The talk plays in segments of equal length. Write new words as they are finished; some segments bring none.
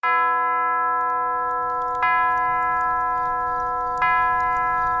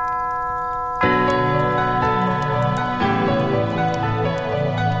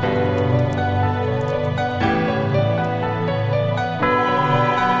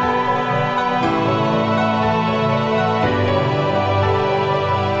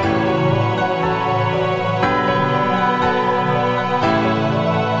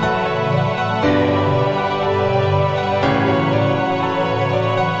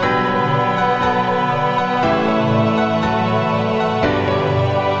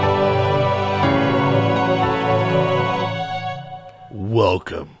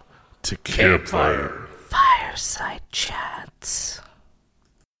Welcome to Campfire Fireside Chats.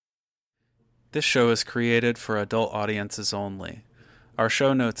 This show is created for adult audiences only. Our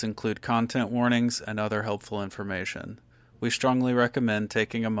show notes include content warnings and other helpful information. We strongly recommend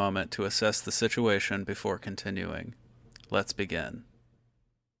taking a moment to assess the situation before continuing. Let's begin.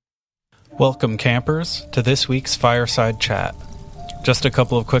 Welcome, campers, to this week's Fireside Chat. Just a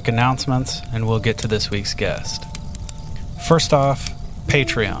couple of quick announcements, and we'll get to this week's guest. First off,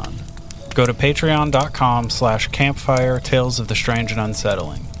 Patreon. Go to patreon.com/campfire tales of the strange and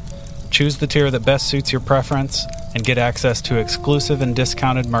unsettling. Choose the tier that best suits your preference and get access to exclusive and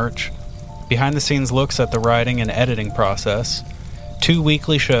discounted merch, behind-the-scenes looks at the writing and editing process, 2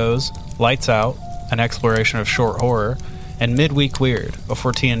 weekly shows, Lights Out, an exploration of short horror, and Midweek Weird, a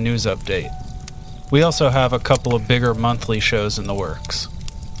 14 news update. We also have a couple of bigger monthly shows in the works.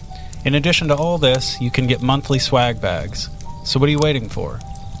 In addition to all this, you can get monthly swag bags. So what are you waiting for?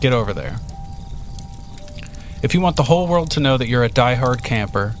 Get over there. If you want the whole world to know that you're a diehard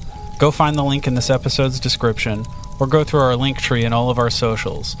camper, go find the link in this episode's description, or go through our link tree in all of our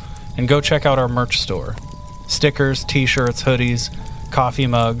socials, and go check out our merch store. Stickers, t-shirts, hoodies, coffee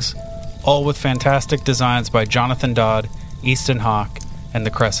mugs, all with fantastic designs by Jonathan Dodd, Easton Hawk, and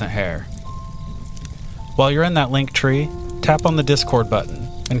the Crescent Hare. While you're in that link tree, tap on the Discord button,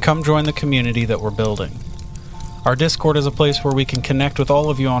 and come join the community that we're building. Our Discord is a place where we can connect with all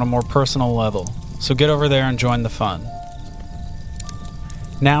of you on a more personal level, so get over there and join the fun.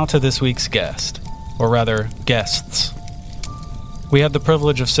 Now to this week's guest, or rather, guests. We had the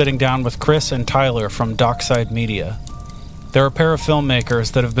privilege of sitting down with Chris and Tyler from Dockside Media. They're a pair of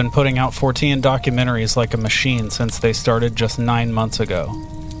filmmakers that have been putting out 14 documentaries like a machine since they started just 9 months ago.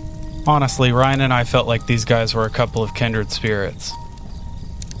 Honestly, Ryan and I felt like these guys were a couple of kindred spirits.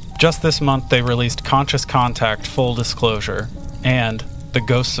 Just this month, they released Conscious Contact: Full Disclosure and The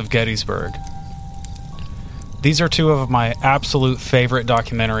Ghosts of Gettysburg. These are 2 of my absolute favorite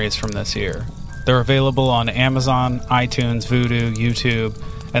documentaries from this year. They're available on Amazon, iTunes, Vudu, YouTube,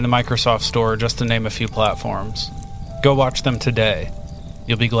 and the Microsoft Store, just to name a few platforms. Go watch them today.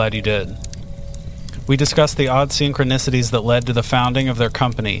 You'll be glad you did. We discuss the odd synchronicities that led to the founding of their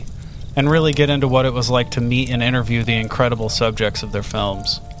company, and really get into what it was like to meet and interview the incredible subjects of their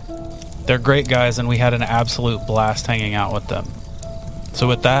films. They're great guys, and we had an absolute blast hanging out with them. So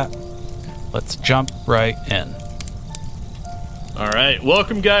with that, let's jump right in. All right,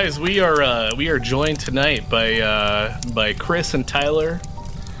 welcome, guys. We are joined tonight by Chris and Tyler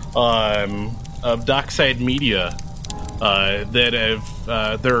of Dockside Media.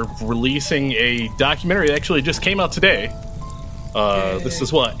 They're releasing a documentary that actually just came out today. This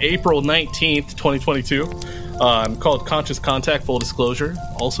is April 19th, 2022. Called Conscious Contact: Full Disclosure.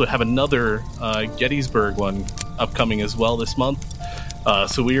 Also have another Gettysburg one upcoming as well this month.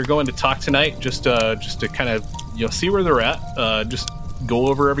 So we are going to talk tonight just to kind of see where they're at. Just go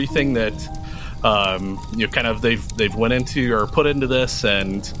over everything that kind of they've went into or put into this,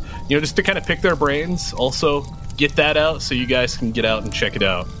 and just to kind of pick their brains. Also get that out so you guys can get out and check it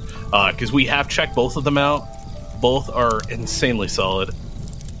out, because we have checked both of them out. Both are insanely solid.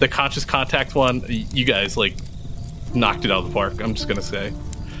 The Conscious Contact one, you guys knocked it out of the park. I'm just gonna say,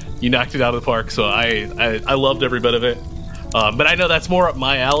 you knocked it out of the park. So I loved every bit of it. But I know that's more up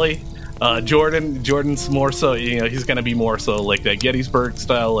my alley. Jordan's more so, he's gonna be more so like that Gettysburg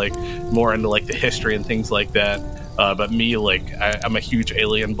style, more into the history and things like that. But me, I'm a huge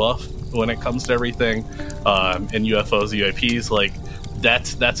alien buff when it comes to everything, and UFOs, UAPs,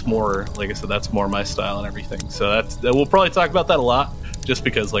 that's more, like I said, that's more my style and everything. So we'll probably talk about that a lot, just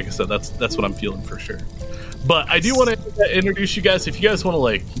because, like I said, that's what I'm feeling for sure. But I do want to introduce you guys. If you guys want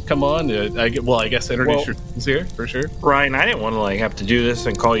to come on, I guess introduce yourselves here for sure. Ryan, I didn't want to have to do this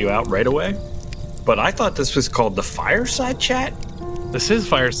and call you out right away, but I thought this was called the Fireside Chat. This is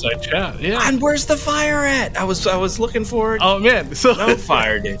Fireside Chat, yeah. And where's the fire at? I was looking for it. Oh man, so no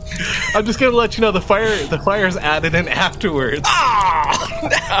fire, dude. I'm just gonna let you know the fire's added in afterwards. Oh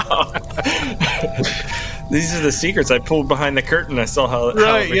no! These are the secrets I pulled behind the curtain. I saw how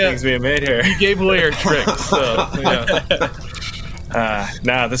everything's being made here. You gave away your tricks, so yeah.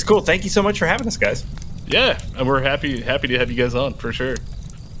 That's cool. Thank you so much for having us, guys. Yeah, and we're happy to have you guys on for sure.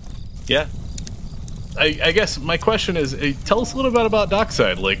 Yeah. I guess my question is, tell us a little bit about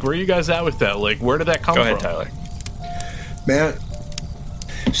Dockside. Where are you guys at with that? Where did that come from? Go ahead, Tyler. Man.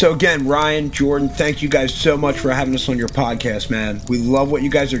 So again, Ryan, Jordan, thank you guys so much for having us on your podcast, man. We love what you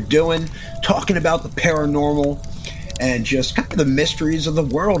guys are doing, talking about the paranormal and just kind of the mysteries of the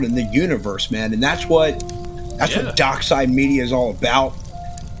world and the universe, man. And that's what Dockside Media is all about.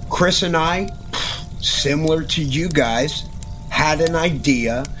 Chris and I, similar to you guys, had an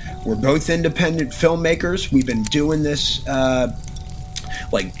idea. We're both independent filmmakers. We've been doing this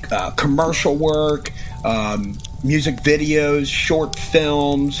commercial work, music videos, short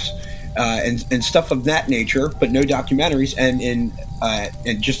films, and stuff of that nature, but no documentaries.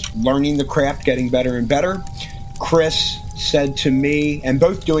 And just learning the craft, getting better and better. Chris said to me, and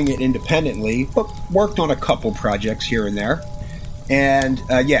both doing it independently, but worked on a couple projects here and there. And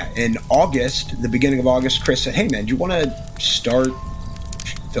in August, the beginning of August, Chris said, "Hey man, do you want to start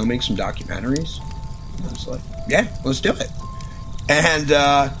filming some documentaries?" And I was like, "Yeah, let's do it." And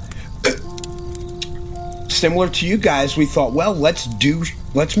similar to you guys, we thought, well, let's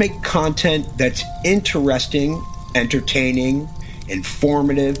make content that's interesting, entertaining,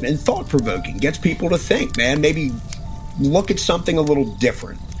 informative, and thought-provoking. Gets people to think, man. Maybe look at something a little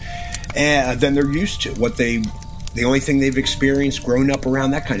different than they're used to. The only thing they've experienced, grown up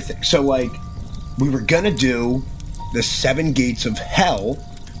around, that kind of thing. So, we were gonna do the 7 Gates of Hell,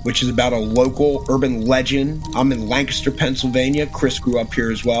 which is about a local urban legend. I'm in Lancaster, Pennsylvania. Chris grew up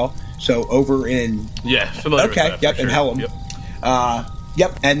here as well. So over in familiar with that, in Pelham.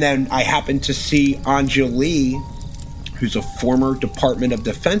 Yep. And then I happened to see Anjali, who's a former Department of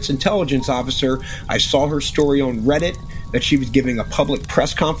Defense intelligence officer. I saw her story on Reddit that she was giving a public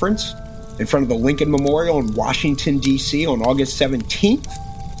press conference in front of the Lincoln Memorial in Washington, D.C. on August 17th.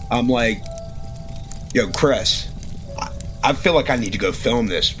 I'm like, yo, Chris, I feel like I need to go film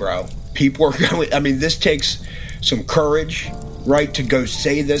this, bro. People are going, this takes some courage, right, to go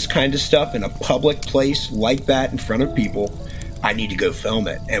say this kind of stuff in a public place like that in front of people. I need to go film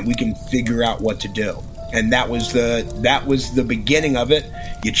it, and we can figure out what to do. And that was the beginning of it.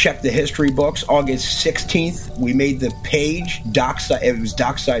 You check the history books. August 16th, we made the page. Dockside, it was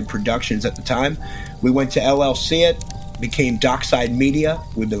Dockside Productions at the time. We went to LLC it, became Dockside Media.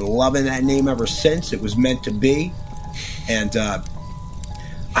 We've been loving that name ever since. It was meant to be. And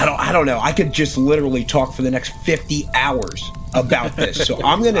I don't know. I could just literally talk for the next 50 hours about this. So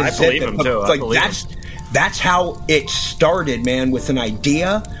I'm going to believe him too. That's how it started, man, with an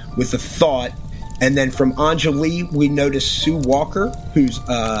idea, with a thought. And then from Anjali, we noticed Sue Walker, who's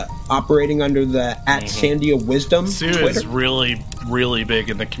operating under the @Sandia Wisdom. Sue Twitter. is really, really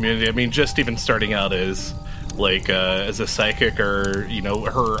big in the community. Just even starting out as a psychic, or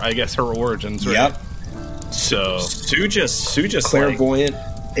her origins. Right? Yep. So Sue just clairvoyant.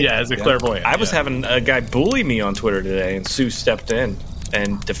 As a clairvoyant. I was having a guy bully me on Twitter today, and Sue stepped in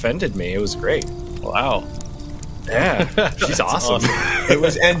and defended me. It was great. Wow. Yeah, she's awesome. It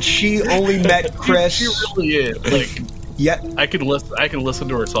was, and she only met Chris. She really is. Yeah, I can listen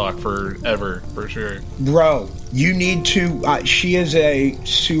to her talk forever, for sure. Bro, you need to. She is a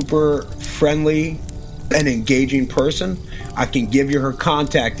super friendly and engaging person. I can give you her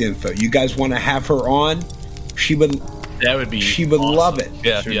contact info. You guys want to have her on? She would. That would be. She would awesome. love it.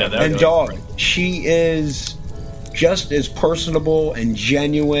 Yeah. And dog, she is just as personable and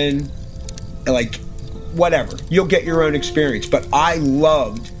genuine. Whatever, you'll get your own experience. But I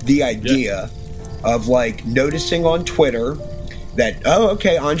loved the idea of noticing on Twitter that,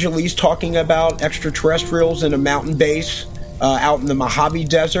 Anjali's talking about extraterrestrials in a mountain base out in the Mojave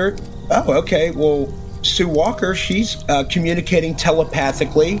Desert. Oh, okay, well, Sue Walker, she's communicating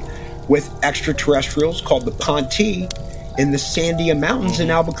telepathically with extraterrestrials called the Ponte in the Sandia Mountains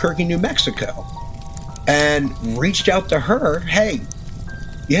in Albuquerque, New Mexico. And reached out to her, hey,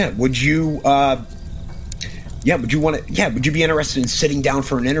 would you would you be interested in sitting down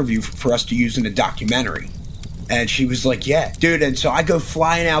for an interview for us to use in a documentary? And she was like, yeah, dude. And so I go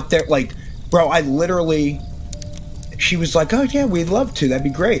flying out there, she was like, oh yeah, we'd love to. That'd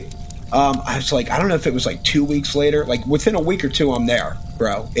be great. I was like, I don't know if it was 2 weeks later, within a week or two, I'm there,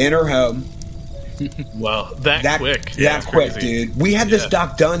 bro, in her home. Wow, that quick. That quick, dude. We had this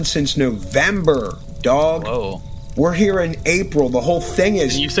doc done since November, dog. Whoa. We're here in April. The whole thing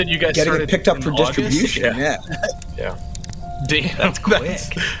is, you said you guys getting started it picked up for August? distribution. Yeah. Damn, that's quick.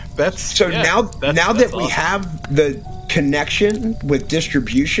 Now that we have the connection with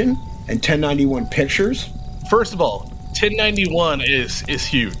distribution and 1091 Pictures. First of all, 1091 is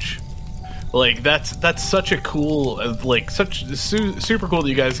huge. That's such a cool, super cool that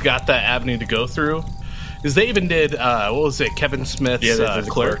you guys got that avenue to go through. Because they even did Kevin Smith's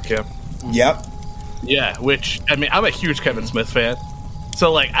Clerk. Yeah. Yep. Yeah, which, I'm a huge Kevin Smith fan.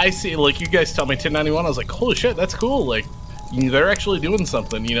 So, I see, you guys tell me 1091, I was like, holy shit, that's cool. They're actually doing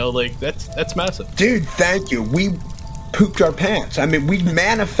something, that's massive. Dude, thank you. We pooped our pants. We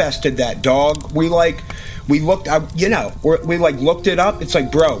manifested that, dog. We looked, we looked it up. It's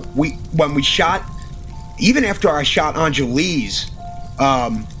when we shot, even after I shot Anjali's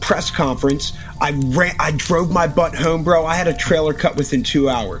press conference, I drove my butt home, bro. I had a trailer cut within 2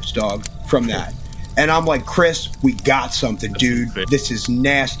 hours, dog, from that. And I'm like, Chris, we got something, dude. This is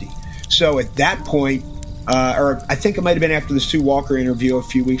nasty. So at that point, or I think it might have been after the Sue Walker interview a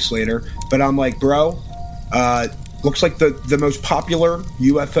few weeks later, but I'm like, bro, looks like the most popular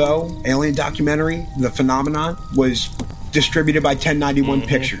UFO alien documentary, The Phenomenon, was distributed by 1091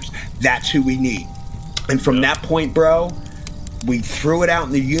 Pictures. That's who we need. And from that point, bro, we threw it out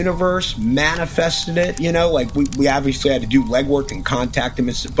in the universe, manifested it, you know, like we obviously had to do legwork and contact them,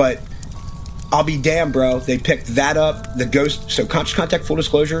 but I'll be damned, bro. They picked that up, the Ghost, so Conscious Contact, full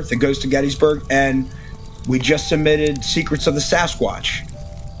disclosure, the Ghost of Gettysburg, and we just submitted Secrets of the Sasquatch.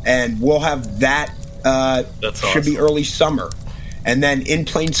 And we'll have that, That's awesome. Should be early summer. And then In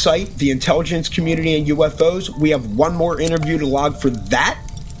Plain Sight, the intelligence community and UFOs, we have one more interview to log for that.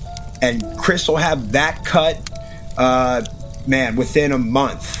 And Chris will have that cut, within a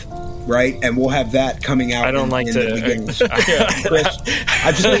month, right? And we'll have that coming out. I don't like to. Chris,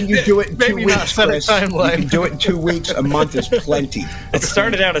 I just think you do it in 2 weeks, Chris. You can do it in 2 weeks. A month is plenty. It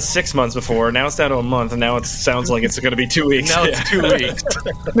started out as 6 months before. Now it's down to a month, and now it sounds like it's going to be 2 weeks. Now it's 2 weeks.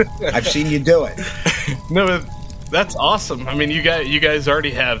 I've seen you do it. No, that's awesome. I mean, you guys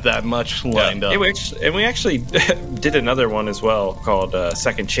already have that much lined up. And we actually did another one as well called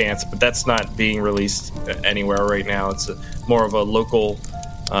Second Chance, but that's not being released anywhere right now. It's more of a local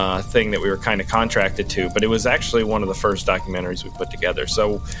thing that we were kind of contracted to, but it was actually one of the first documentaries we put together.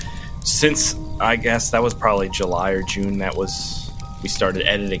 So since, I guess that was probably July or June, we started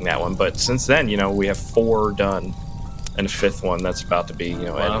editing that one. But since then, you know, we have 4 done and a 5th one that's about to be,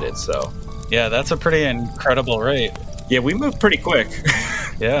 edited. So yeah, that's a pretty incredible rate. yeah, we moved pretty quick.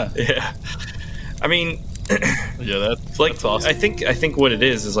 Yeah. Yeah. I mean, Yeah, that's awesome. I think what it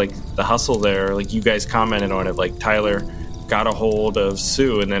is like the hustle there, like you guys commented on it, like Tyler got a hold of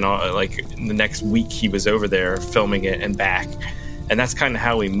Sue, and then like the next week he was over there filming it and back. And that's kind of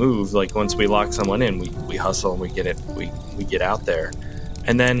how we move. Like once we lock someone in, we hustle and we get out there.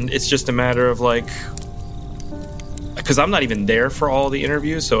 And then it's just a matter of like, because I'm not even there for all the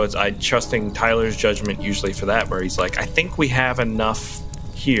interviews, so I trusting Tyler's judgment usually for that, where he's like, I think we have enough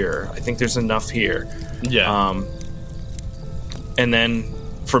here. I think there's enough here. Yeah. And then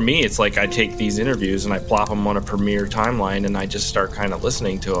for me, it's like I take these interviews and I plop them on a Premiere timeline, and I just start kind of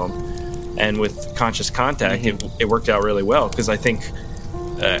listening to them. And with Conscious Contact, it worked out really well, because I think,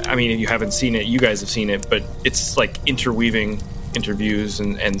 I mean, if you haven't seen it, you guys have seen it, but it's like interweaving interviews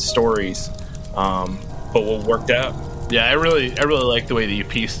and stories. But what worked out. Yeah, I really like the way that you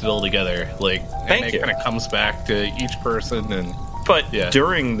pieced it all together. Like, Thank you. It kind of comes back to each person, and but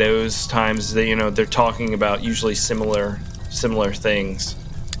during those times, they're talking about usually similar things,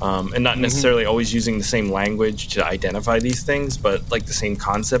 and not necessarily always using the same language to identify these things, but like the same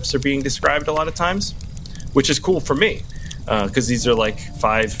concepts are being described a lot of times, which is cool for me, because these are like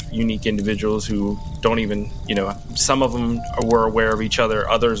 5 unique individuals who don't even, some of them were aware of each other,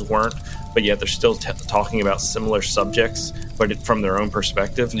 others weren't, but yet they're still talking about similar subjects, but from their own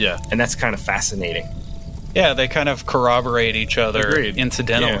perspective. Yeah. And that's kind of fascinating. Yeah, they kind of corroborate each other Agreed.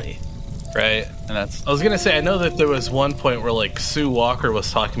 incidentally, right? And that's. I was gonna say, I know that there was one point where like Sue Walker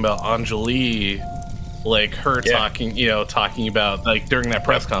was talking about Anjali, like her talking about like during that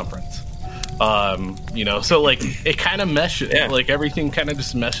press conference. So like it kind of meshes, like everything kind of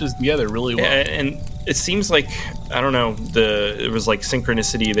just meshes together really well. And it seems like, I don't know, it was like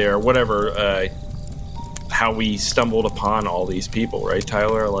synchronicity there, whatever, how we stumbled upon all these people, right,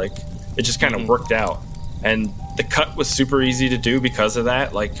 Tyler? Like it just kind of worked out. And the cut was super easy to do because of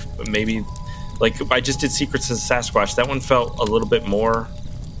that. Like maybe, like I just did Secrets of the Sasquatch. That one felt a little bit more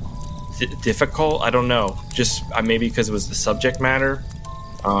difficult. I don't know. Just maybe because it was the subject matter.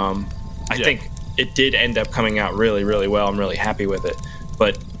 I think it did end up coming out really, really well. I'm really happy with it.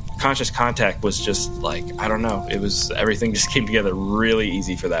 But Conscious Contact was just like, I don't know. Everything just came together really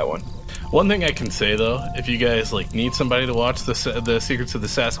easy for that one. One thing I can say though, if you guys like need somebody to watch the Secrets of the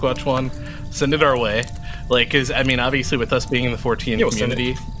Sasquatch one, send it our way. Like, because I mean, obviously with us being in the 14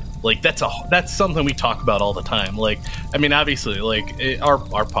 community, like that's something we talk about all the time. Like, I mean, obviously, like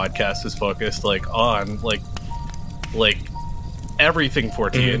our podcast is focused like on like everything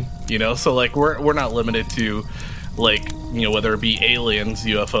 14. So like we're not limited to like whether it be aliens,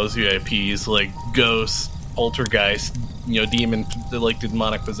 UFOs, UAPs, like ghosts, poltergeists, demon, like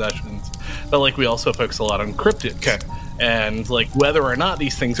demonic possessions, but like we also focus a lot on cryptids. Okay. And like whether or not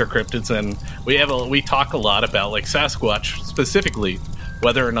these things are cryptids, and we talk a lot about like Sasquatch specifically,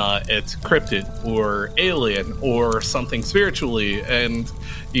 whether or not it's cryptid or alien or something spiritually, and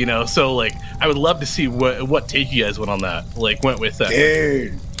so like I would love to see what take you guys went with that.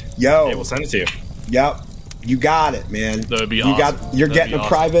 Dude, Yo, Yeah, we'll send it to you. yep, you got it, man. That would be you awesome. You're That'd getting be a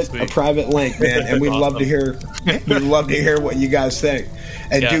awesome. private link, man, and we'd love to hear. We'd love to hear what you guys think.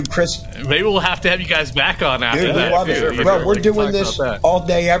 And Yeah. dude, Chris, Maybe we'll have to have you guys back on after dude, we that. love too, it, you bro. know, We're like, doing talk this about that. all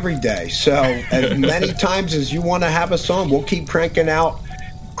day, every day. So as many times as you want to have us on, we'll keep cranking out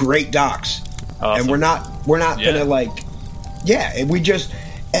great docs. Awesome. And we're not Yeah. gonna and we just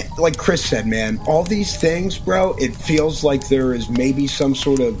like Chris said, man, all these things, bro, it feels like there is maybe some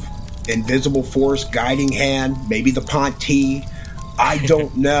sort of invisible force, guiding hand, maybe the Ponte. I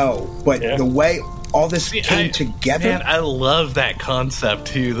don't know, but Yeah. the way all this came together, Man, I love that concept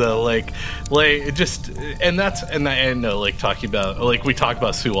too, though. Like it just, and I know, like talking about, like we talked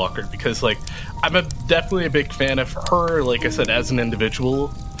about Sue Walker because, like, I'm definitely a big fan of her. Like I said, as an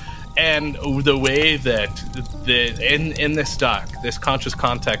individual, and the way that in this doc, this Conscious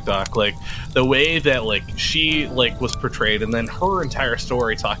Contact doc, like the way that like she like was portrayed, and then her entire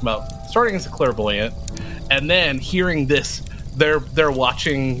story talking about starting as a clairvoyant, and then hearing this. They're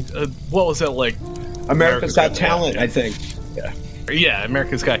watching. What was it like? America's Got Talent, I think. Yeah,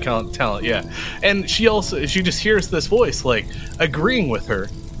 America's Got Talent. Yeah, and she just hears this voice like agreeing with her,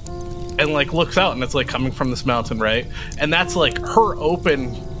 and like looks out, and it's like coming from this mountain, right? And that's like her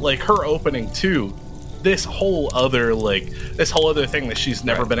opening to this whole other thing that she's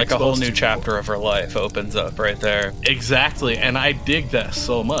never been like a exposed whole new to. chapter of her life opens up right there. Exactly, and I dig that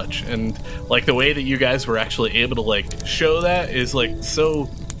so much, and like the way that you guys were actually able to like show that is like so.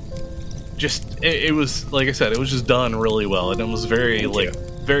 Just it was like I said, it was just done really well, and it was very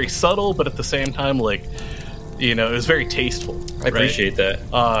very subtle, but at the same time, like it was very tasteful. I appreciate that.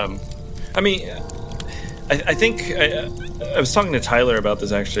 I mean, I think I was talking to Tyler about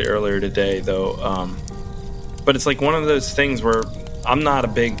this actually earlier today, though. But it's like one of those things where I'm not a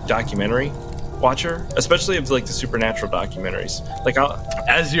big documentary watcher, especially of like the supernatural documentaries. Like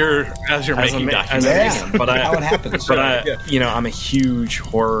as you're making documentaries, but how it happens. But I'm a huge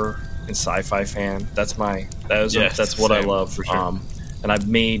horror and sci-fi fan. That's what I love. For sure. And I've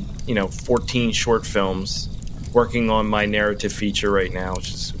made 14 short films, working on my narrative feature right now,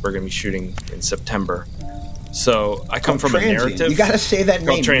 which is we're going to be shooting in September. So I come from Transient. a narrative. You got to say that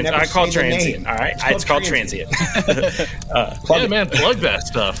name. I call it Transient. All right, it's called Transient. Yeah, man, plug that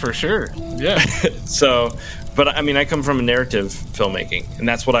stuff for sure. Yeah. So, but I mean, I come from a narrative filmmaking, and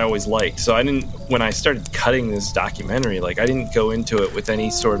that's what I always liked. So when I started cutting this documentary, like I didn't go into it with any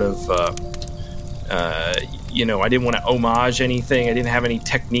sort of, I didn't want to homage anything. I didn't have any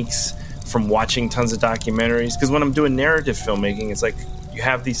techniques from watching tons of documentaries. Because when I'm doing narrative filmmaking, it's like you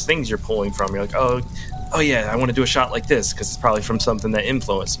have these things you're pulling from. You're like, oh yeah, I want to do a shot like this because it's probably from something that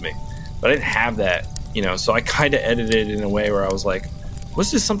influenced me. But I didn't have that, So I kind of edited it in a way where I was like,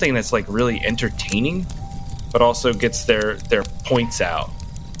 what's this something that's like really entertaining, but also gets their points out.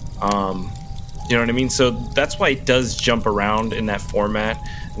 You know what I mean? So that's why it does jump around in that format,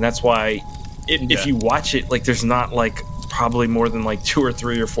 and that's why if you watch it, like there's not like probably more than like 2 or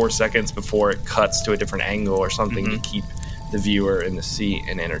 3 or 4 seconds before it cuts to a different angle or something to keep the viewer in the seat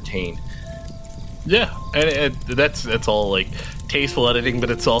and entertained. Yeah, and that's all like tasteful editing, but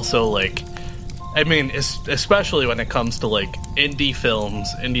it's also like, I mean, especially when it comes to like indie films,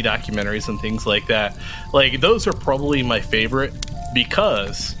 indie documentaries, and things like that. Like those are probably my favorite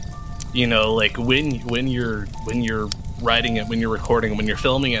because, like when you're writing it, when you're recording, when you're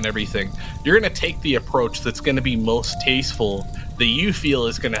filming it and everything, you're gonna take the approach that's gonna be most tasteful, that you feel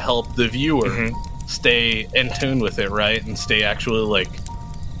is gonna help the viewer stay in tune with it, right, and stay actually like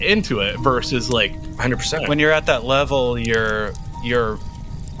into it versus like 100%. When you're at that level, you're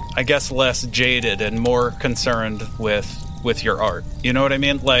I guess less jaded and more concerned with your art. You know what I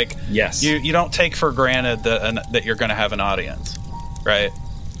mean? Like, yes, you don't take for granted that you're going to have an audience, right?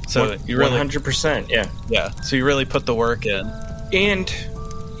 So you really 100%, yeah. So you really put the work in, and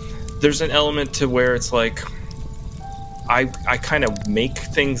there's an element to where it's like I kind of make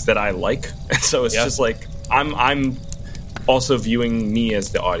things that I like, and so it's just like I'm also viewing me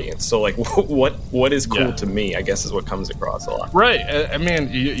as the audience. So like what is cool to me, I guess, is what comes across a lot. Right. I mean,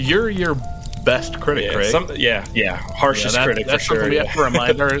 you're your best critic, right? Harshest critic that's for sure. We have to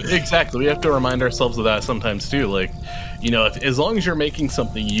remind exactly. We have to remind ourselves of that sometimes too. Like, as long as you're making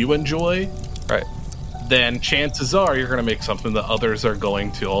something you enjoy, right, then chances are you're going to make something that others are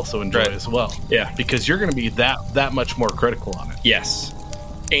going to also enjoy as well. Yeah, because you're going to be that much more critical on it. Yes,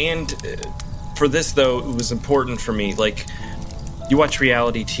 and for this though, it was important for me. Like, you watch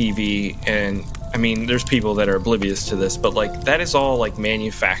reality TV, and I mean, there's people that are oblivious to this, but like that is all like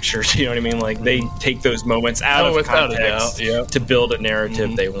manufactured. You know what I mean? Like they take those moments out of context to build a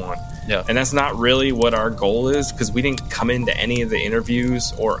narrative they want. Yeah. And that's not really what our goal is, because we didn't come into any of the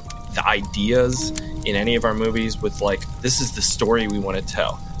interviews or the ideas in any of our movies with like, this is the story we want to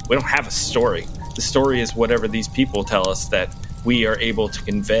tell. We don't have a story. The story is whatever these people tell us that we are able to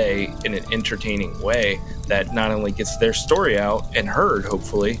convey in an entertaining way that not only gets their story out and heard,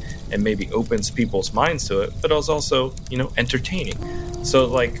 hopefully, and maybe opens people's minds to it, but is also, entertaining. So,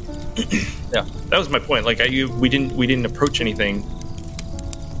 like, yeah, that was my point. Like, we didn't approach anything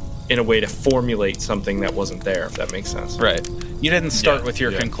in a way to formulate something that wasn't there, if that makes sense. Right. You didn't start with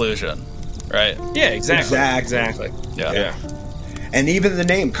your conclusion, right? Yeah, exactly. Exactly. Yeah. And even the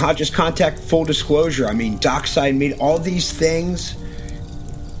name, Conscious Contact, Full Disclosure. I mean, Dockside Media, all these things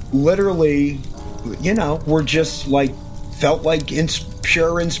literally, were just like, felt like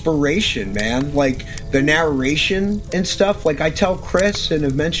pure inspiration, man. Like the narration and stuff. Like I tell Chris and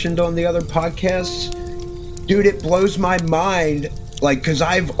have mentioned on the other podcasts, dude, it blows my mind. Like, because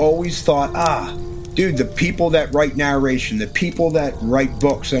I've always thought, dude, the people that write narration, the people that write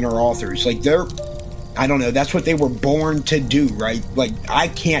books and are authors, like I don't know, that's what they were born to do, right? Like, I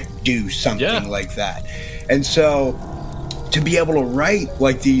can't do something like that. And so to be able to write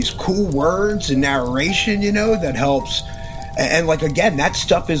like these cool words and narration, that helps. And like, again, that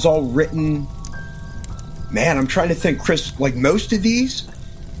stuff is all written. Man, I'm trying to think, Chris, like most of these,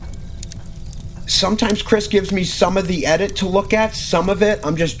 sometimes Chris gives me some of the edit to look at. Some of it,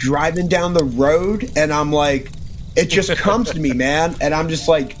 I'm just driving down the road and I'm like, it just comes to me, man. And I'm just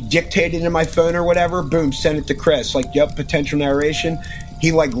like dictating in my phone or whatever. Boom, send it to Chris. Like, yep, potential narration.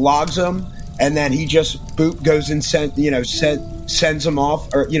 He like logs them and then he just goes and sends them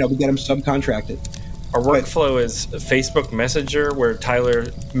off, or we get them subcontracted. Our workflow is Facebook Messenger, where Tyler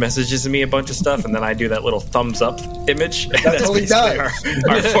messages me a bunch of stuff, and then I do that little thumbs up image. And that's basically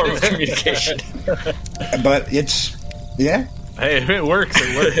our form of communication. But it's, Hey, if it works,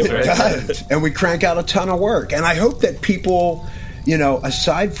 it works. It right? does. And we crank out a ton of work. And I hope that people,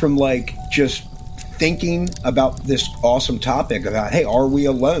 aside from like just thinking about this awesome topic about, hey, are we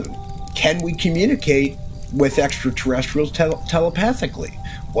alone? Can we communicate with extraterrestrials telepathically?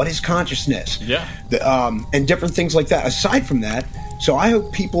 What is consciousness? Yeah. And different things like that. Aside from that, so I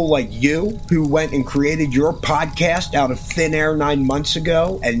hope people like you who went and created your podcast out of thin air 9 months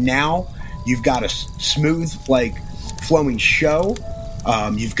ago, and now you've got a smooth, like, flowing show.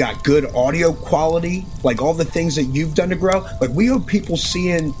 You've got good audio quality, like all the things that you've done to grow. Like, we hope people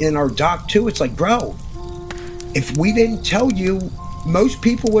see in our doc too. It's like, bro, if we didn't tell you, most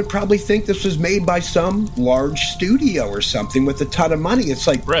people would probably think this was made by some large studio or something with a ton of money. It's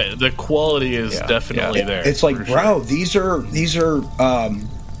like, right, the quality is definitely there. It's like, bro, sure. these are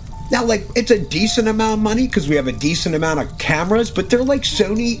now, like, it's a decent amount of money because we have a decent amount of cameras, but they're like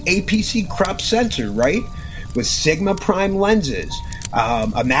Sony APC crop sensor, right? With Sigma Prime lenses,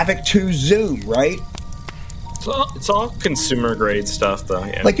 a Mavic 2 zoom, right? It's all consumer grade stuff, though.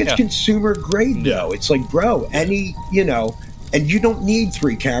 Yeah. Like, it's consumer grade, though. It's like, bro, and you don't need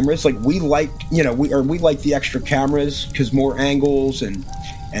 3 cameras. Like, we like, we like the extra cameras because more angles and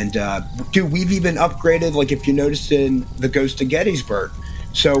dude, we've even upgraded. Like, if you noticed in the Ghost of Gettysburg,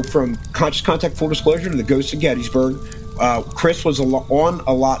 so from Conscious Contact Full Disclosure to the Ghost of Gettysburg, Chris was on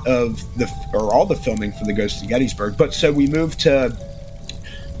a lot of all the filming for the Ghost of Gettysburg. But so we moved to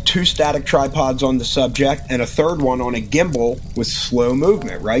 2 static tripods on the subject and a third one on a gimbal with slow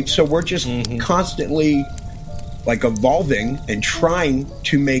movement, right? So we're just constantly like evolving and trying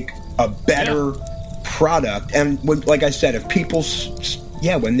to make a better product. And when, like I said, if people,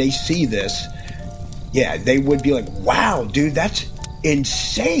 when they see this, they would be like, wow, dude, that's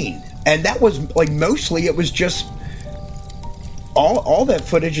insane. And that was like, mostly it was just all that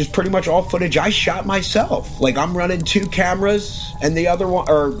footage is pretty much all footage I shot myself. Like, I'm running 2 cameras and the other one,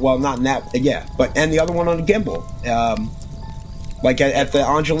 or well, not in that, and the other one on a gimbal. Like at the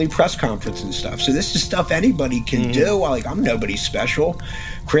Anjali press conference and stuff. So this is stuff anybody can do. Like, I'm nobody special.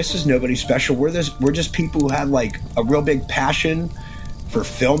 Chris is nobody special. We're just people who had like a real big passion for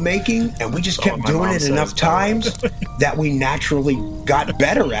filmmaking, and we just kept doing it enough times that we naturally got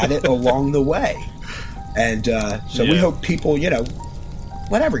better at it along the way. And so we hope people,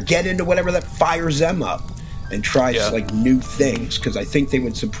 whatever, get into whatever that fires them up and try like new things, because I think they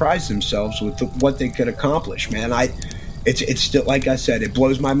would surprise themselves with what they could accomplish, man. It's still, like I said, it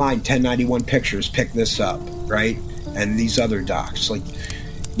blows my mind. 1091 Pictures picked this up, right? And these other docs. Like,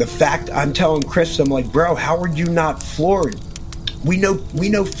 the fact, I'm telling Chris, I'm like, bro, how are you not floored? We know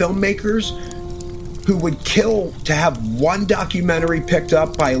filmmakers who would kill to have one documentary picked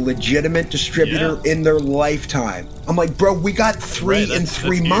up by a legitimate distributor in their lifetime. I'm like, bro, we got 3 in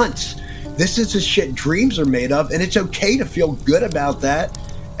 3 months. This is the shit dreams are made of, and it's okay to feel good about that.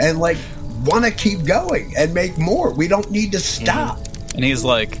 and like want to keep going and make more. We don't need to stop. And he's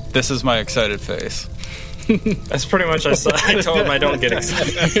like, "This is my excited face." That's pretty much I told him I don't get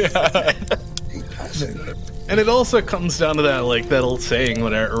excited. And it also comes down to that, like, that old saying,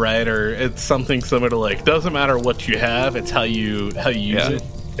 whatever, right? Or it's something similar to, like, doesn't matter what you have, it's how you use it.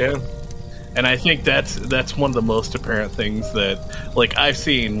 Yeah. And I think that's one of the most apparent things that, like, I've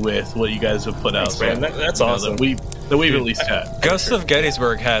seen with what you guys have put out. Man, that's awesome. That we've at least had. Ghosts of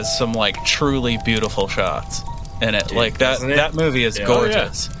Gettysburg has some like truly beautiful shots in it. Dude, like that movie is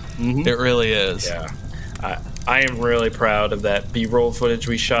gorgeous. Mm-hmm. It really is. Yeah. I am really proud of that B-roll footage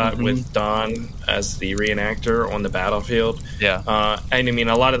we shot with Don as the reenactor on the battlefield. Yeah. And I mean,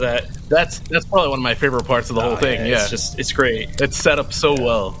 a lot of that. That's probably one of my favorite parts of the whole thing. Yeah, it's great. It's set up so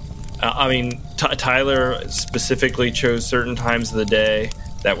well. I mean, Tyler specifically chose certain times of the day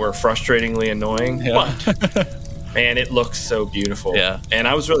that were frustratingly annoying. Yeah. But, man, it looks so beautiful. Yeah. And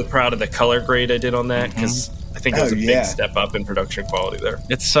I was really proud of the color grade I did on that because I think it was a big step up in production quality there.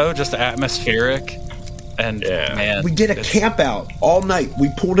 It's so just atmospheric. And man, we did a camp out all night.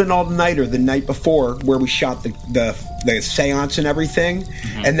 We pulled an all-nighter the night before where we shot the seance and everything,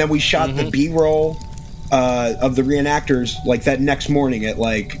 and then we shot the B-roll of the reenactors like that next morning at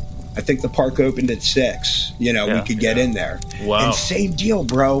like, I think the park opened at 6. You know, we could get in there. Wow. And same deal,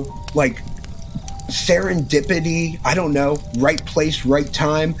 bro. Like serendipity. I don't know. Right place, right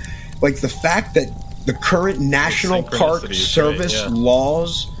time. Like the fact that the current National Park Service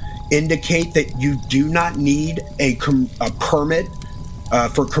laws indicate that you do not need a permit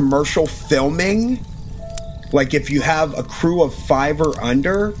for commercial filming. Like if you have a crew of 5 or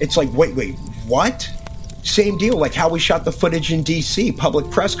under, it's like, wait, what? Same deal, like how we shot the footage in DC,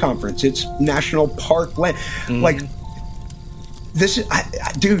 public press conference. It's national park land. Like this is,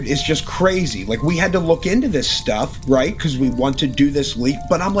 dude, it's just crazy. Like we had to look into this stuff, right? Because we want to do this leak.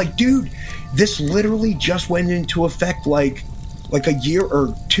 But I'm like, dude, this literally just went into effect like a year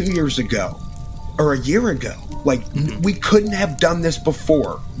or 2 years ago or a year ago. Like we couldn't have done this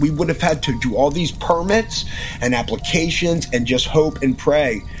before. We would have had to do all these permits and applications and just hope and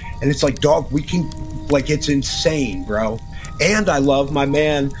pray. And it's like, dog, we can, like, it's insane, bro. And I love my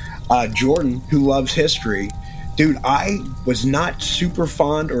man, Jordan, who loves history. Dude, I was not super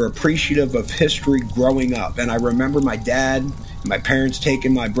fond or appreciative of history growing up. And I remember my dad and my parents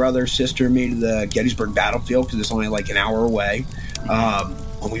taking my brother, sister, and me to the Gettysburg battlefield because it's only like an hour away.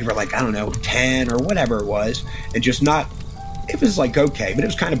 When we were like, I don't know, 10 or whatever it was. And just not, it was like, okay, but it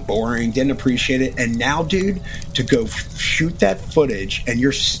was kind of boring, didn't appreciate it. And now, dude, to go shoot that footage and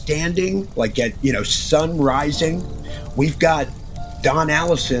you're standing like at, you know, sun rising. We've got Don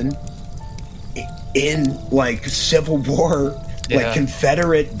Allison in like Civil War, like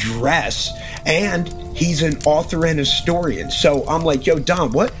Confederate dress, and he's an author and historian. So I'm like, yo,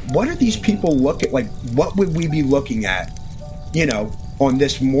 Don, what are these people looking like? What would we be looking at, you know, on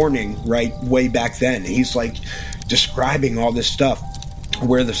this morning, right, way back then? And he's like describing all this stuff,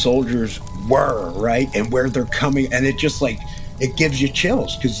 where the soldiers were, right, and where they're coming, and it just like, it gives you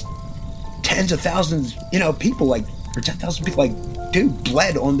chills because tens of thousands, you know, people like, or 10,000 people like, dude,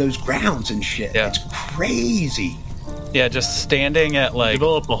 bled on those grounds and shit. It's crazy. Yeah, just standing at like,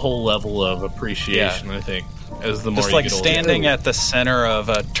 develop a whole level of appreciation. I think as the more just you like get standing older. at the center of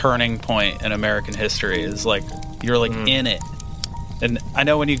a turning point in American history is like, you're like in it. And I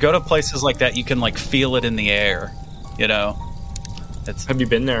know when you go to places like that, you can like feel it in the air, you know. Have you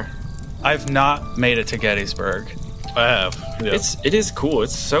been there? I've not made it to Gettysburg. I have. Yeah. It is cool.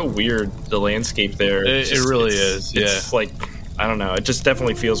 It's so weird, the landscape there. It really is. It's like, I don't know. It just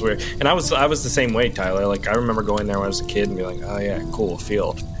definitely feels weird. And I was the same way, Tyler. Like I remember going there when I was a kid and be like, oh yeah, cool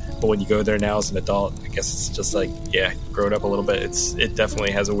field. But when you go there now as an adult, I guess it's just like, yeah, growing up a little bit. It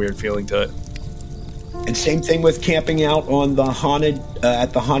definitely has a weird feeling to it. And same thing with camping out on the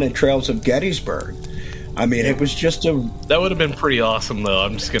at the haunted trails of Gettysburg. I mean, it was just that would have been pretty awesome, though.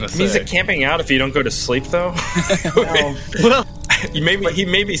 I'm just gonna say. Is it camping out if you don't go to sleep, though? Well, he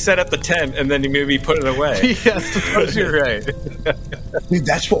maybe set up the tent and then he maybe put it away. yeah, I suppose you're right. Dude,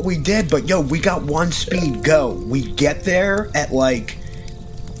 that's what we did. But yo, we got one speed go. We get there at like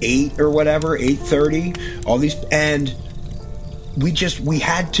 8 or whatever, 8:30. All these, and we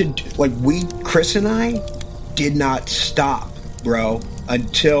had to, like, Chris and I did not stop, bro,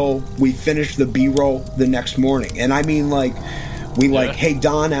 until we finished the B-roll the next morning. And I mean, like, like, hey,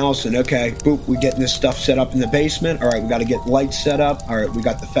 Don Allison, okay, boop, we're getting this stuff set up in the basement. All right, we got to get lights set up. All right, we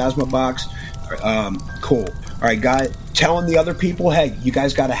got the Phasma box. Cool. All right, guys, telling the other people, hey, you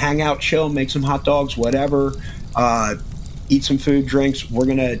guys got to hang out, chill, make some hot dogs, whatever, eat some food, drinks. We're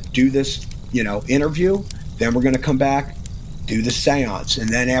going to do this, you know, interview. Then we're going to come back, do the seance, and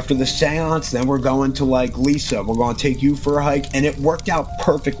then after the seance, then we're going to like Lisa, we're going to take you for a hike, and it worked out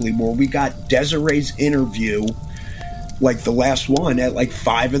perfectly where we got Desiree's interview, like the last one, at like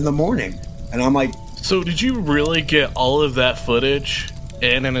 5 a.m, and I'm like, so did you really get all of that footage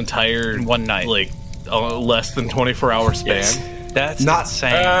in an entire one night, like less than 24-hour span? Yes. That's not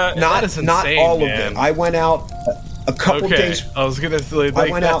insane. That is not insane, all man. of it. I went out a couple days. I was gonna say, I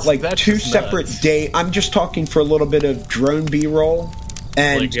went out like that's 2 just separate nuts. days. I'm just talking for a little bit of drone B-roll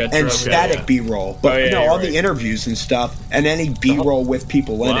and Like, yeah, and drone, static yeah. B-roll, but Oh, yeah, all you're the right. interviews and stuff, and any B-roll with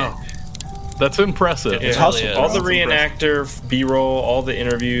people in Wow. it. That's impressive. It's It hustle. is. All the That's impressive. reenactor, B-roll, all the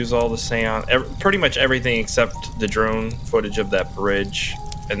interviews, all the seance, pretty much everything except the drone footage of that bridge,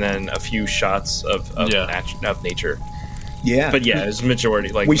 and then a few shots of nature. Yeah, But yeah, it's majority.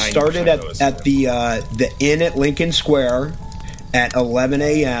 Like we 90% started of it was- at the inn at Lincoln Square at 11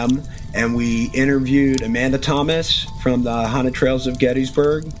 a.m. and we interviewed Amanda Thomas from the Haunted Trails of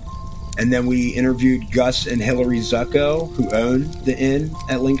Gettysburg, and then we interviewed Gus and Hillary Zucco, who own the inn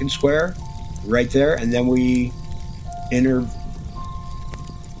at Lincoln Square, right there, and then we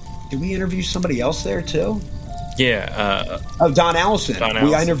did we interview somebody else there too? Yeah, Oh, Don Allison. Don We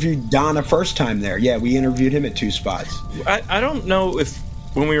Allison. interviewed Don a first time there. Yeah, we interviewed him at 2 spots. I don't know if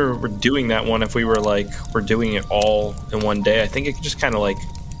when we were doing that one, if we were like we're doing it all in one day. I think it just kind of like,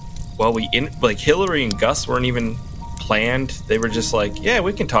 well, like Hillary and Gus weren't even planned. They were just like, yeah,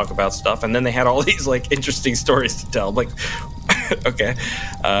 we can talk about stuff, and then they had all these like interesting stories to tell. I'm like, okay.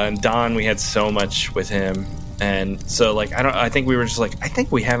 And Don, we had so much with him, and so like I think we were just like, I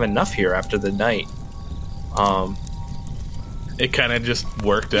think we have enough here after the night. It kind of just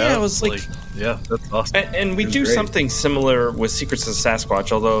worked out. Yeah, it was like- yeah, that's awesome. And we It was do great. something similar with Secrets of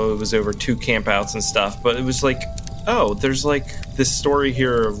Sasquatch, although it was over 2 campouts and stuff. But it was like, oh, there's like this story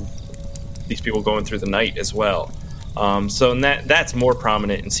here of these people going through the night as well. So that's more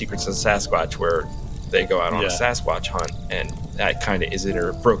prominent in Secrets of Sasquatch, where they go out on a Yeah. Sasquatch hunt, and that kind of is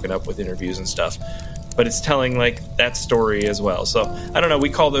broken up with interviews and stuff. But it's telling like that story as well. So I don't know. We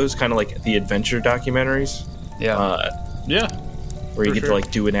call those kind of like the adventure documentaries. Yeah. Yeah. Where you For get sure. to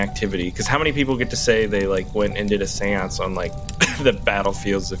like do an activity, because how many people get to say they like went and did a seance on like the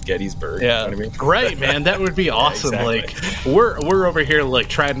battlefields of Gettysburg? Yeah. You know what I mean? Right, man, that would be awesome. exactly. Like we're over here like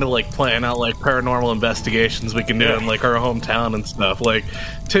trying to like plan out like paranormal investigations we can do in like our hometown and stuff. Like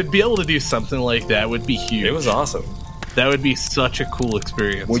to be able to do something like that would be huge. It was awesome. That would be such a cool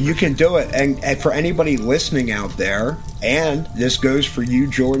experience. Well, you can do it. And for anybody listening out there, and this goes for you,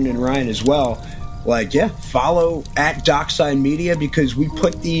 Jordan and Ryan as well, like, yeah, follow at Dockside Media, because we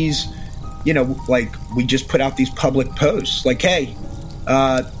put these, you know, like we just put out these public posts like, hey,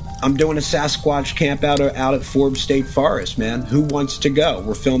 I'm doing a Sasquatch camp out at Forbes State Forest, man. Who wants to go?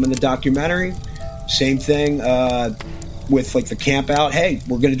 We're filming a documentary. Same thing with like the camp out. Hey,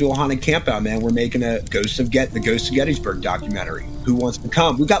 we're going to do a haunted camp out, man. We're making a the Ghost of Gettysburg documentary. Who wants to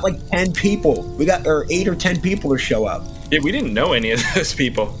come? We got like 10 people. We got 8 or 10 people to show up. Yeah, we didn't know any of those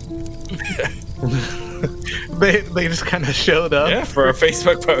people. they just kind of showed up. Yeah, for our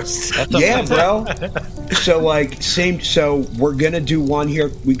Facebook post. Yeah, bro. So like so we're gonna do one here.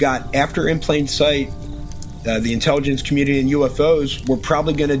 We got After In Plain Sight, the intelligence community and UFOs. We're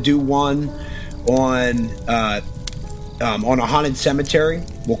probably gonna do one on a haunted cemetery.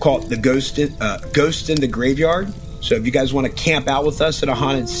 We'll call it the Ghost in the Graveyard. So if you guys want to camp out with us at a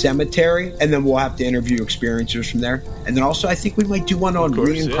haunted cemetery, and then we'll have to interview experiencers from there. And then also I think we might do one on course,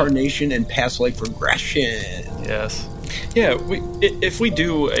 reincarnation and past life regression. Yes. Yeah, if we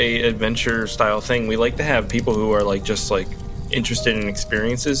do a adventure style thing, we like to have people who are like just like interested in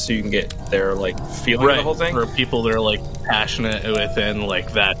experiences, so you can get their like feeling of the whole thing. For people that are like passionate within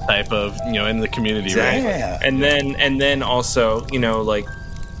like that type of, you know, in the community, Exactly. right? Yeah. And then also, you know, like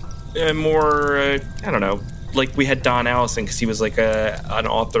more I don't know, like we had Don Allison, because he was like an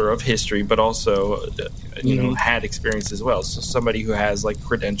author of history, but also you know, had experience as well. So somebody who has like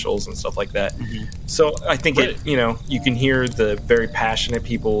credentials and stuff like that. So I think Right. it, you know, you can hear the very passionate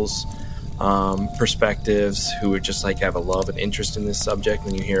people's perspectives, who would just like have a love and interest in this subject.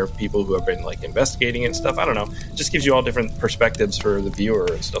 When you hear people who have been like investigating it and stuff, I don't know, it just gives you all different perspectives for the viewer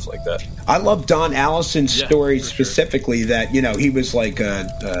and stuff like that. I love Don Allison's Yeah, story for sure. specifically, that, you know, he was like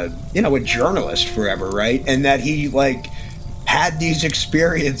a journalist forever, right? And that he like had these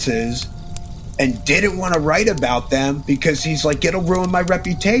experiences and didn't want to write about them because he's like, it'll ruin my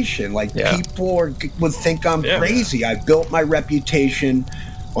reputation. Like Yeah. people would think I'm Yeah. crazy. I built my reputation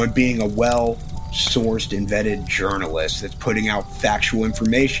on being a well-sourced and vetted journalist that's putting out factual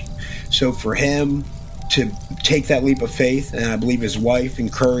information. So for him to take that leap of faith, and I believe his wife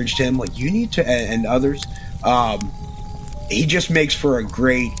encouraged him, like, you need to, and others, he just makes for a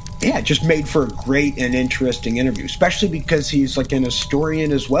great, just made for a great and interesting interview, especially because he's like an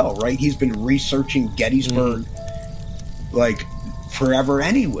historian as well, right? He's been researching Gettysburg like forever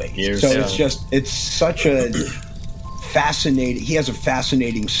anyway. It's such a fascinating, he has a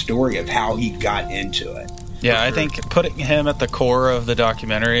fascinating story of how he got into it. Yeah, I think putting him at the core of the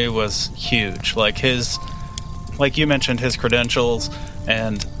documentary was huge. Like you mentioned, his credentials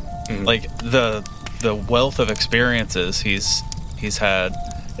and like the wealth of experiences he's had.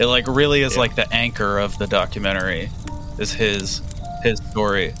 It like really is like the anchor of the documentary is his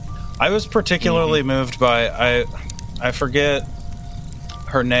story. I was particularly moved by I forget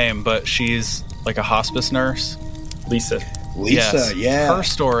her name, but she's like a hospice nurse. Lisa, yes. Yeah. Her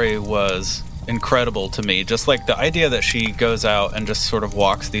story was incredible to me. Just like the idea that she goes out and just sort of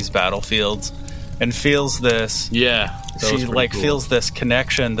walks these battlefields and feels this. Yeah. She like cool. Feels this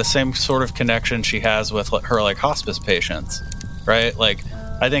connection, the same sort of connection she has with her like hospice patients, right? Like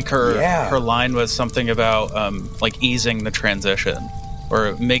I think her line was something about like easing the transition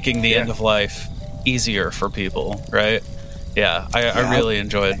or making the end of life easier for people, right? Yeah, I really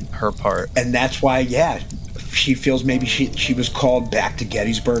enjoyed her part. And that's why, she feels maybe she was called back to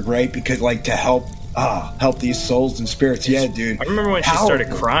Gettysburg, right? Because like to help these souls and spirits. Yeah, dude. I remember when she started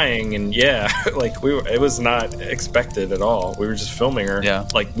crying, and like it was not expected at all. We were just filming her. Yeah,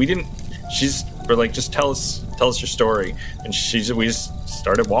 like we're like, just tell us your story, and we just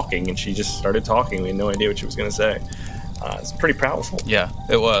started walking, and she just started talking. We had no idea what she was going to say. It's pretty powerful. Yeah,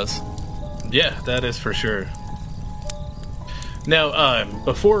 it was. Yeah, that is for sure. Now,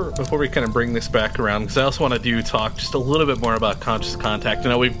 before we kind of bring this back around, because I also want to talk just a little bit more about Conscious Contact. I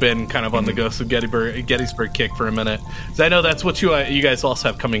know we've been kind of on the Ghost of Gettysburg kick for a minute, because I know that's what you guys also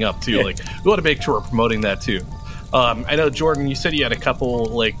have coming up too. Yeah. Like, we want to make sure we're promoting that too. I know, Jordan, you said you had a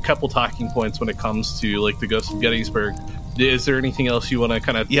couple talking points when it comes to like the Ghost of Gettysburg. Is there anything else you want to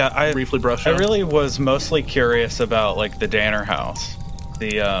kind of briefly brush on? I really was mostly curious about like the Danner House,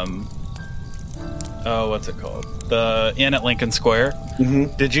 the what's it called? The Inn at Lincoln Square.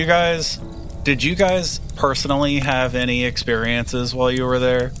 Mm-hmm. Did you guys personally have any experiences while you were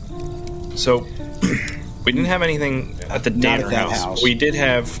there? So we didn't have anything at the Danner House. We did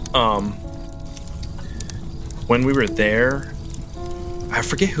have when we were there, I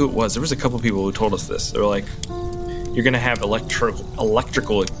forget who it was. There was a couple people who told us this. They were like, you're going to have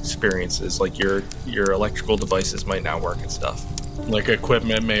electrical experiences, like your electrical devices might not work and stuff. Like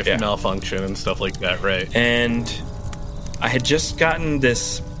equipment may malfunction and stuff like that, right? And I had just gotten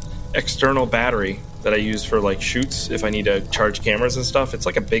this external battery that I use for like shoots if I need to charge cameras and stuff. It's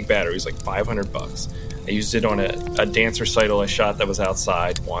like a big battery. It's like $500. I used it on a dance recital I shot that was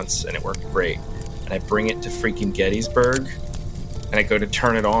outside once, and it worked great. And I bring it to freaking Gettysburg, and I go to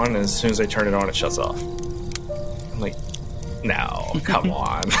turn it on, and as soon as I turn it on, it shuts off. I'm like, no, come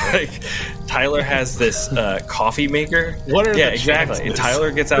on. Like, Tyler has this coffee maker. What are the exactly. chances?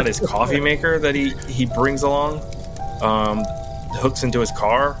 Tyler gets out his coffee maker that he brings along, hooks into his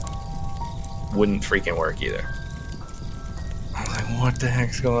car. Wouldn't freaking work either. I was like, what the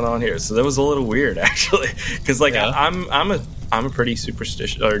heck's going on here? So that was a little weird, actually, because like I'm a pretty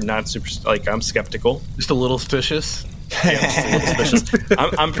superstitious, or not superstitious. Like, I'm skeptical. Just a little stitious.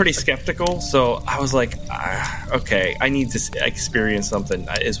 I'm pretty skeptical, so I was like, okay, I need to experience something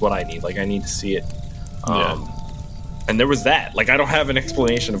is what I need. Like, I need to see it. And there was that. Like, I don't have an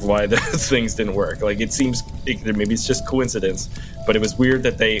explanation of why those things didn't work. Like, it seems maybe it's just coincidence, but it was weird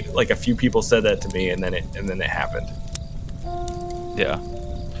that they, like, a few people said that to me, and then it happened. Yeah,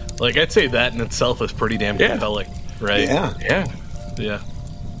 like, I'd say that in itself is pretty damn compelling, right? Yeah. Yeah.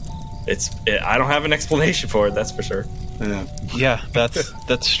 I don't have an explanation for it, that's for sure. Yeah,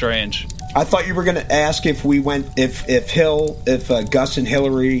 that's strange. I thought you were going to ask if we went if Gus and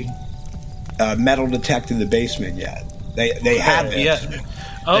Hillary metal detected the basement yet. They haven't. Yeah.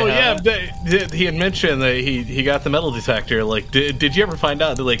 Oh yeah, he had mentioned that he got the metal detector. Like, did you ever find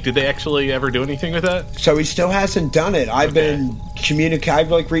out? Like, did they actually ever do anything with that? So he still hasn't done it. I've been communicating.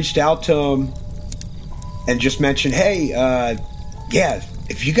 I've like reached out to him and just mentioned, hey,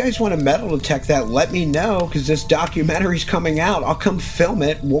 if you guys want to metal detect that, let me know, because this documentary's coming out. I'll come film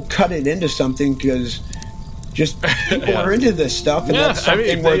it. We'll cut it into something, because just people are into this stuff, and that's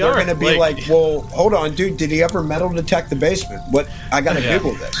something where they're going to be like, well, hold on, dude, did he ever metal detect the basement? What? I got to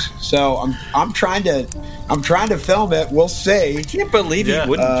Google this. So I'm trying to film it. We'll see. I can't believe he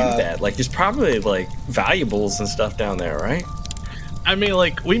wouldn't do that. Like, there's probably like valuables and stuff down there, right? I mean,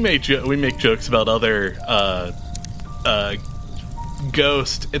 like, we make jokes about other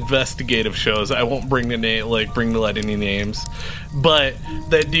ghost investigative shows. I won't bring to light any names, but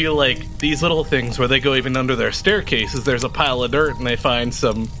they do like these little things where they go even under their staircases. There's a pile of dirt, and they find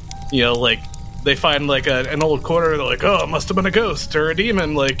some, they find like an old corner. They're like, oh, it must have been a ghost or a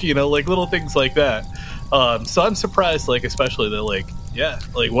demon, like little things like that. So I'm surprised, especially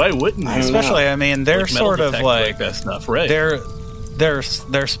that, why wouldn't you? Especially, I mean, they're sort of like that stuff, right?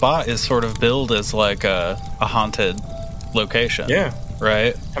 Their spot is sort of billed as like a haunted location. Yeah.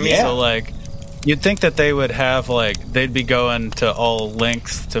 Right? I mean, so you'd think that they would have they'd be going to all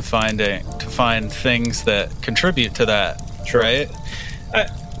lengths to find things that contribute to that. Sure. Right?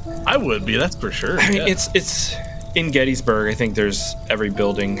 I would be, that's for sure. I mean, it's in Gettysburg. I think every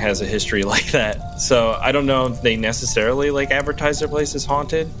building has a history like that. So I don't know if they necessarily advertise their place as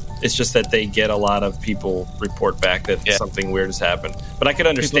haunted. It's just that they get a lot of people report back that something weird has happened. But I could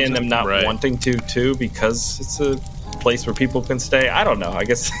understand them not wanting to too, because it's a place where people can stay. I don't know. I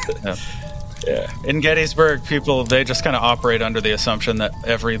guess. Yeah. In Gettysburg, people, they just kind of operate under the assumption that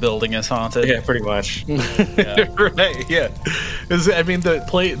every building is haunted. Yeah, pretty much. Right, yeah. I mean,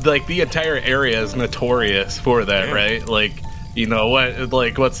 the entire area is notorious for that, right?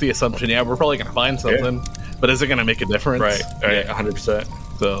 What's the assumption? Yeah, we're probably going to find something, but is it going to make a difference? Right,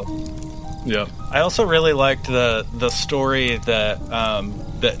 100%. So, yeah. I also really liked the story that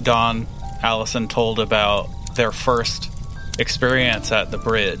that Don Allison told about their first experience at the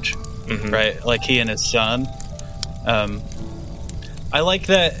bridge. Mm-hmm. Right, like he and his son. I like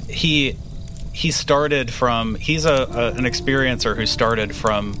that he started from. He's an experiencer who started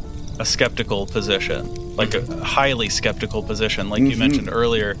from a skeptical position, like a highly skeptical position, like you mentioned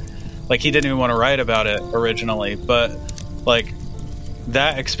earlier. Like he didn't even want to write about it originally, but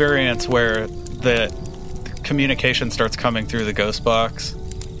that experience where the communication starts coming through the ghost box,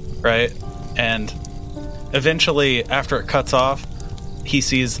 right, and eventually after it cuts off, he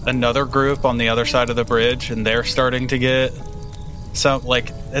sees another group on the other side of the bridge, and they're starting to get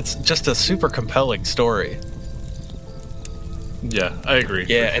it's just a super compelling story. Yeah, I agree.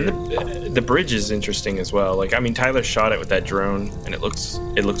 Yeah, and the bridge is interesting as well. I mean, Tyler shot it with that drone, and it looks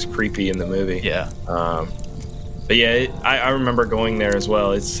creepy in the movie. Yeah. But yeah, I remember going there as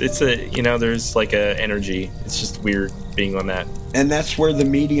well. It's there's a energy. It's just weird being on that. And that's where the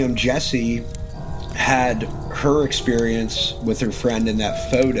medium Jessie had her experience with her friend in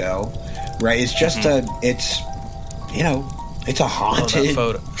that photo, right? It's just it's a haunted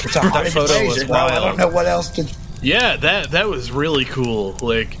photo. It's a haunted photo place. was wild. I don't know what else to. Yeah, that was really cool.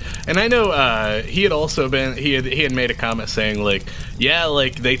 And I know he had also been he had made a comment saying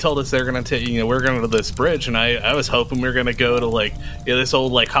they told us they're gonna take we're gonna to this bridge, and I was hoping we were gonna go to this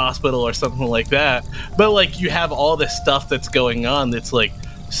old hospital or something like that. But you have all this stuff that's going on that's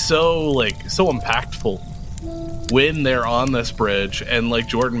so impactful when they're on this bridge, and like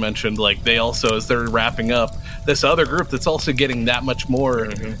Jordan mentioned, they also, as they're wrapping up, this other group that's also getting that much more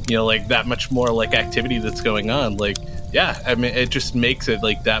that much more activity that's going on. I mean, it just makes it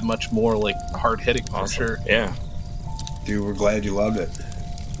that much more hard hitting for sure. Yeah, dude, we're glad you loved it.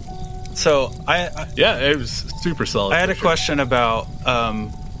 So it was super solid. I had a question about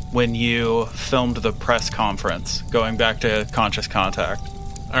when you filmed the press conference, going back to Conscious Contact.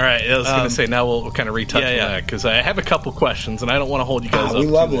 All right, I was going to say, now we'll kind of retouch on that, because I have a couple questions, and I don't want to hold you guys up. We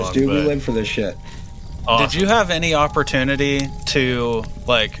love this, long, dude. We live for this shit. Awesome. Did you have any opportunity to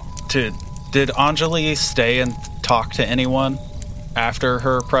did Anjali stay and talk to anyone after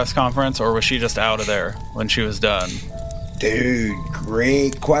her press conference, or was she just out of there when she was done? Dude,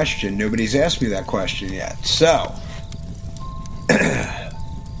 great question. Nobody's asked me that question yet. So,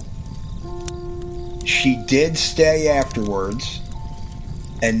 she did stay afterwards.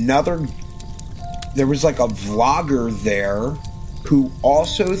 There was a vlogger there who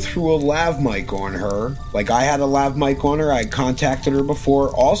also threw a lav mic on her. I had a lav mic on her. I had contacted her before.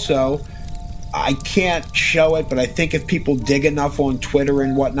 Also, I can't show it, but I think if people dig enough on Twitter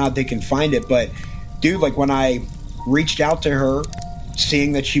and whatnot, they can find it. But dude, when I reached out to her,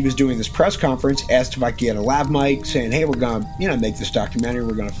 seeing that she was doing this press conference, asked if I could get a lav mic, saying, hey, we're going to make this documentary,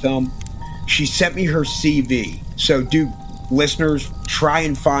 we're going to film. She sent me her CV. So, dude, listeners, try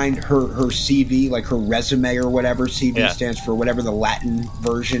and find her CV, her resume or whatever. CV stands for whatever the Latin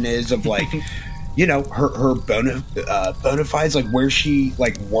version is of her bona fides, where she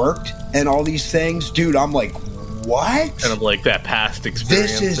worked and all these things. Dude, I'm what? Kind of that past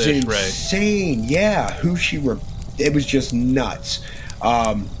experience. This is insane. Right. Yeah, it was just nuts.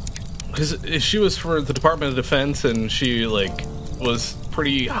 Because she was for the Department of Defense, and she was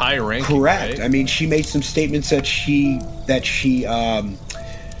pretty high ranking. Correct. Right? I mean, she made some statements that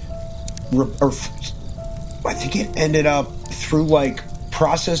I think it ended up through like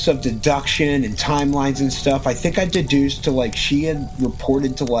process of deduction and timelines and stuff, I think I deduced to like she had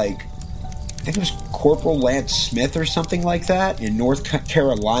reported to like, I think it was Corporal Lance Smith or something like that in North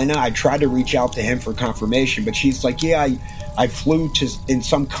Carolina. I tried to reach out to him for confirmation, but she's like, yeah, I flew to, in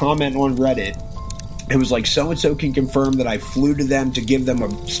some comment on Reddit, it was like so-and-so can confirm that I flew to them to give them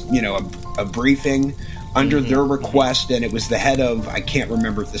a briefing under their request, and it was the head of, I can't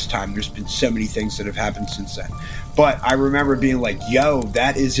remember at this time, there's been so many things that have happened since then, but I remember being like, yo,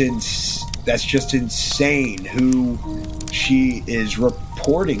 that's just insane who she is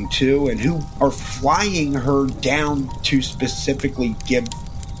reporting to and who are flying her down to specifically give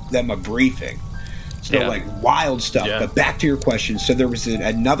them a briefing. So like wild stuff. But back to your question. So there was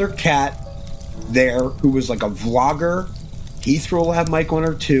another cat there who was like a vlogger. Heathrow will have mic on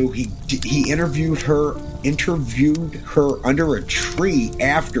her too. He interviewed her under a tree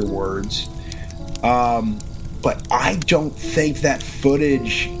afterwards. But I don't think that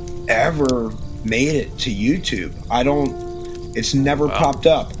footage ever made it to YouTube. It's never popped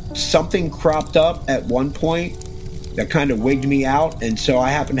up. Something cropped up at one point that kind of wigged me out, and so I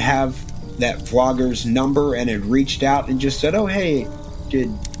happened to have that vlogger's number and had reached out and just said, oh, hey, did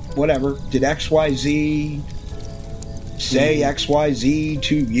XYZ say XYZ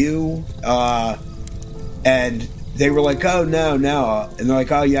to you? And they were like, oh, no. And they're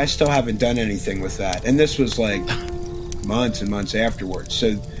like, oh, yeah, I still haven't done anything with that. And this was like months and months afterwards.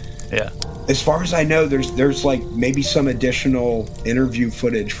 So as far as I know, there's like maybe some additional interview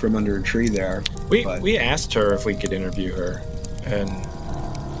footage from under a tree there. We asked her if we could interview her, and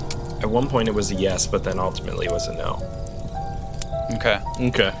at one point it was a yes, but then ultimately it was a no. Okay.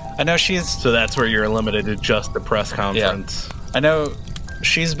 I know so that's where you're limited to just the press conference. Yeah. I know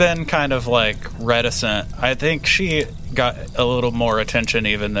she's been kind of like reticent. I think she got a little more attention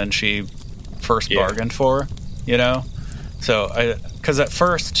even than she first bargained for, you know? So, because at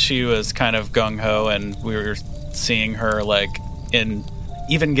first she was kind of gung-ho, and we were seeing her like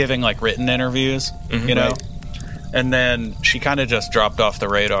even giving like written interviews, you know? Right. And then she kind of just dropped off the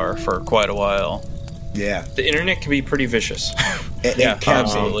radar for quite a while. Yeah. The internet can be pretty vicious.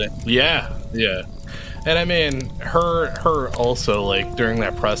 Absolutely. Yeah. And I mean, her also, like, during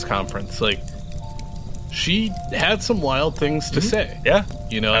that press conference, like, she had some wild things to say. Yeah.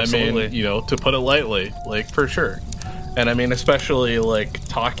 You know, absolutely. I mean, you know, to put it lightly, like, for sure. And I mean, especially, like,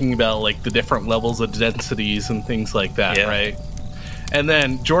 talking about, like, the different levels of densities and things like that, right? And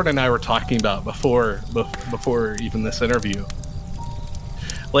then Jordan and I were talking about before even this interview.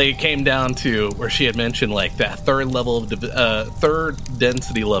 Like, it came down to where she had mentioned, like, that third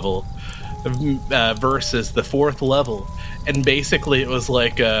density level versus the fourth level. And basically it was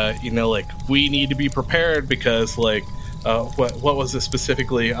like, you know, like, we need to be prepared because, like, what was it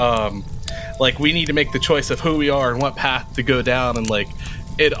specifically? Like, we need to make the choice of who we are and what path to go down. And, like,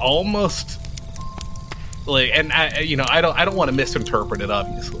 it almost, like, and I don't want to misinterpret it,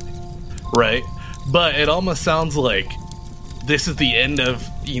 obviously, right? But it almost sounds like this is the end of,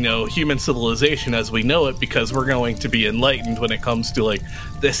 you know, human civilization as we know it, because we're going to be enlightened when it comes to, like,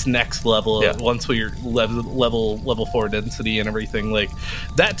 this next level once we're level 4 density and everything. Like,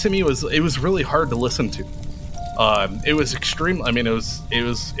 that to me it was really hard to listen to. It was extreme. I mean, it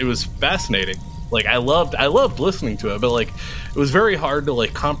was fascinating. Like, I loved listening to it, but, like, it was very hard to,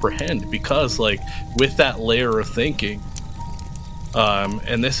 like, comprehend because, like, with that layer of thinking,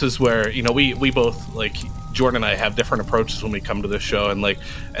 and this is where, you know, we both, like, Jordan and I have different approaches when we come to this show,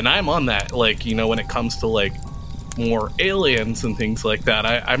 and I'm on that, like, you know, when it comes to, like, more aliens and things like that,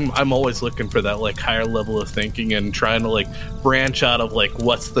 I'm always looking for that, like, higher level of thinking and trying to, like, branch out of, like,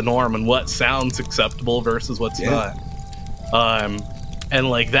 what's the norm and what sounds acceptable versus what's not. And,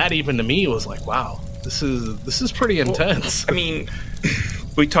 like, that even to me was like, wow, this is pretty intense. I mean,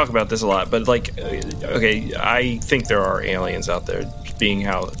 we talk about this a lot, but, like, okay, I think there are aliens out there, being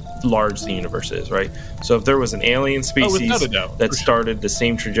how large the universe is, right? So if there was an alien species that started the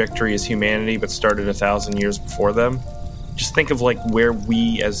same trajectory as humanity but started 1,000 years before them, just think of, like, where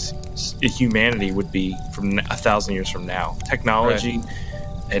we as humanity would be from 1,000 years from now. Technology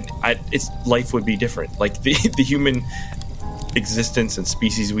and life would be different. Like, the human existence and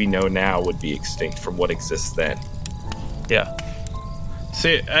species we know now would be extinct from what exists then. Yeah.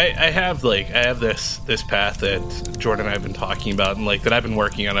 See, I have this path that Jordan and I have been talking about, and, like, that I've been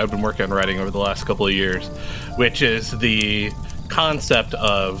working on writing over the last couple of years, which is the concept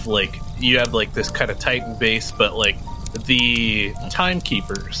of, like, you have, like, this kind of Titan base, but, like, the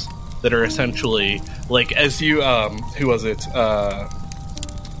timekeepers that are essentially, like, as you who was it?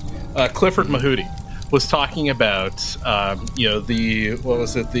 Clifford Mahooty was talking about the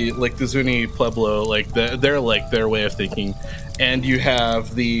Zuni Pueblo, like their way of thinking, and you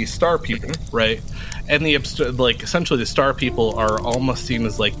have the Star people, right? And essentially the Star people are almost seen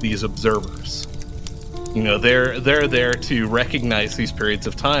as like these observers. They're there to recognize these periods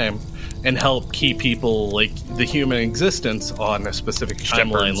of time and help keep people, like the human existence, on a specific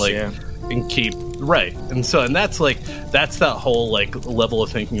timeline, and keep right. And that's that whole like level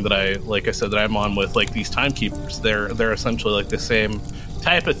of thinking that I'm on with like these timekeepers. They're essentially like the same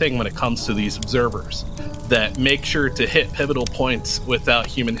type of thing when it comes to these observers that make sure to hit pivotal points within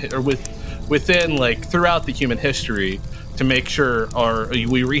throughout the human history to make sure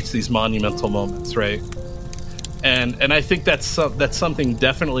we reach these monumental moments, right? And I think that's something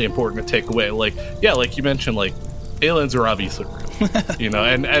definitely important to take away. Like you mentioned, like aliens are obviously real,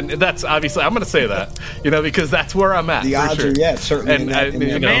 and that's obviously, I'm going to say that, because that's where I'm at. The odds are, certainly.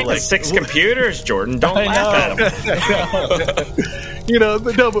 And 6 computers, Jordan. Don't laugh at them. No,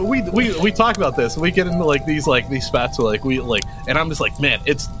 but we talk about this. We get into these spats where and I'm just like, man,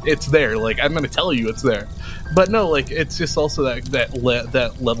 it's there. Like, I'm going to tell you it's there. But no, like, it's just also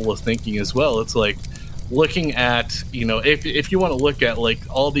that level of thinking as well. It's like looking at, if you want to look at like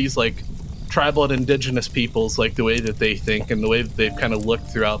all these like tribal and indigenous peoples, like the way that they think and the way that they've kind of looked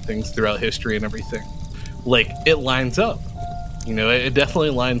throughout history and everything, like it lines up. It definitely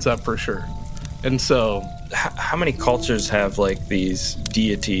lines up for sure. And so how many cultures have like these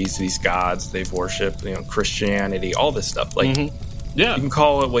deities, these gods they've worshipped, Christianity, all this stuff, like you can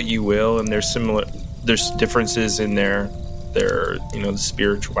call it what you will, and there's differences in their the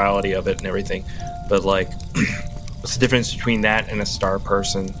spirituality of it and everything, but like what's the difference between that and a star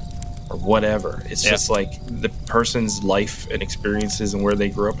person or whatever? It's just like the person's life and experiences and where they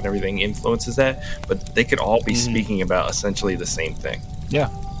grew up and everything influences that, but they could all be speaking about essentially the same thing. Yeah,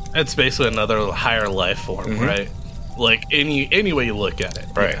 it's basically another higher life form, right? Like any way you look at it,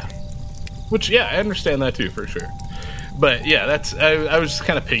 right? Yeah. Which I understand that too for sure. But that's I was just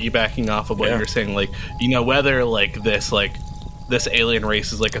kind of piggybacking off of what you were saying, like whether like this alien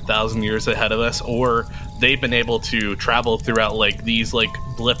race is like 1,000 years ahead of us, or they've been able to travel throughout like these like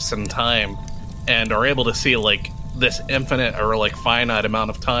blips in time and are able to see like this infinite or like finite amount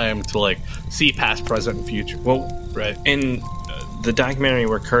of time to like see past, present, and future. Well, right. In the documentary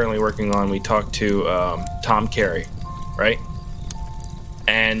we're currently working on, we talked to Tom Carey, right?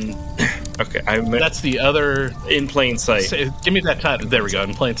 And that's the other In Plain Sight. Give me that title. There we go.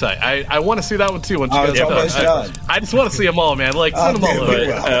 In Plain Sight. I want to see that one too. Once you guys are done. I just want to see them all, man. Like send them all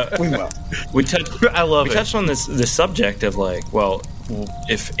over. We will. We touched on this subject of like, well,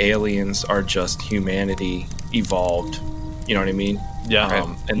 if aliens are just humanity evolved, you know what I mean?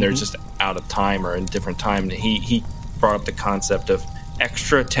 Yeah. And they're just out of time or in different time. He brought up the concept of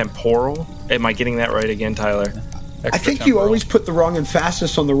extratemporal. Am I getting that right again, Tyler? I think you always put the wrong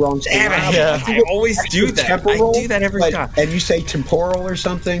emphasis on the wrong syllable. I always do that. I do that every time. And you say temporal or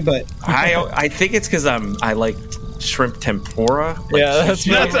something, but I think it's because I like shrimp tempura. That's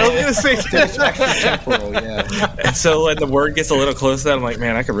I was gonna say temporal. Yeah. And so when the word gets a little close to that, I'm like,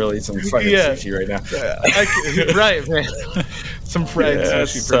 man, I could really eat some fucking sushi right now. Right, man. Some fried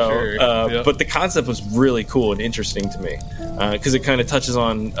sushi for sure. But the concept was really cool and interesting to me because it kind of touches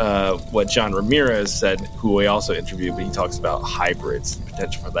on what John Ramirez said, who we also interviewed, but he talks about hybrids, the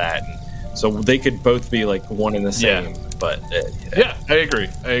potential for that. And so they could both be like one and the same. But I agree.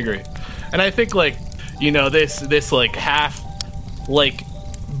 And I think like, this like half like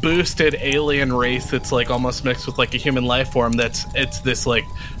boosted alien race that's like almost mixed with like a human life form, it's this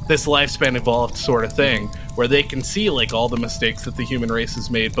lifespan evolved sort of thing where they can see like all the mistakes that the human race has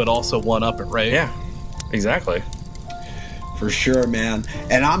made, but also one up it, right? Yeah, exactly. For sure, man.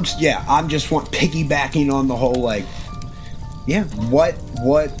 And I'm just piggybacking on the whole like,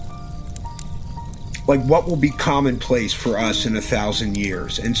 what will be commonplace for us in 1,000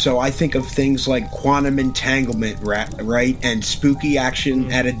 years? And so I think of things like quantum entanglement, right? And spooky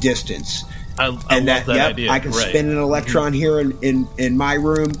action at a distance. I love that idea. I can spin an electron here in my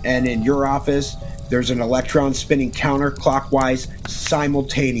room, and in your office, there's an electron spinning counterclockwise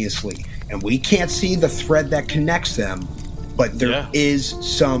simultaneously. And we can't see the thread that connects them, but there is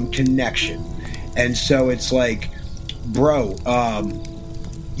some connection. And so it's like, bro,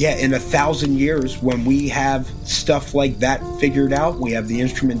 in 1,000 years, when we have stuff like that figured out, we have the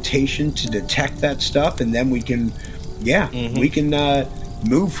instrumentation to detect that stuff, and then we can, we can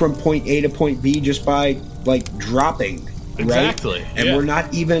move from point A to point B just by like dropping, exactly. Right? And we're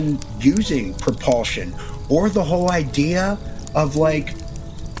not even using propulsion or the whole idea of like,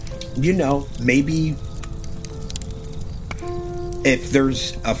 maybe if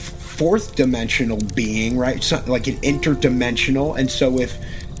there's a fourth dimensional being, right? So, like an interdimensional. And so if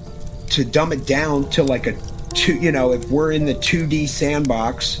to dumb it down to like a two, you know, if we're in the 2D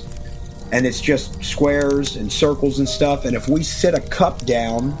sandbox and it's just squares and circles and stuff, and if we sit a cup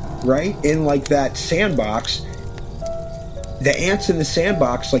down, right, in like that sandbox, the ants in the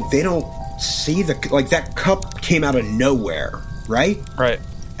sandbox, like they don't see like that cup came out of nowhere, right? Right.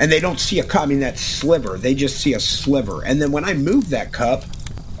 And they don't see a cup, I mean that sliver, they just see a sliver. And then when I move that cup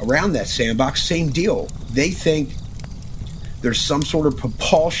around that sandbox, same deal. They think there's some sort of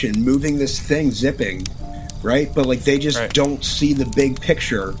propulsion moving this thing, zipping, right? But like they just don't see the big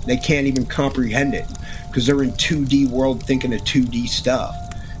picture. They can't even comprehend it because they're in 2D world thinking of 2D stuff.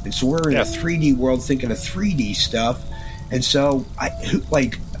 And so we're in a 3D world thinking of 3D stuff. And so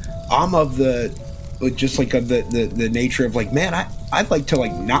I'm of the nature of like, man, I'd like to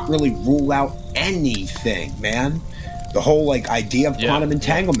like not really rule out anything, man. The whole like idea of quantum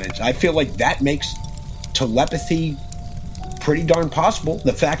entanglements. I feel like that makes telepathy pretty darn possible.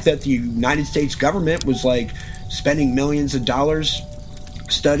 The fact that the United States government was like spending millions of dollars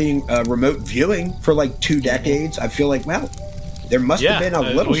studying remote viewing for like 2 decades, I feel like, well, there must have been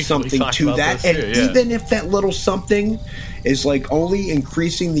a little something to that. And even if that little something is like only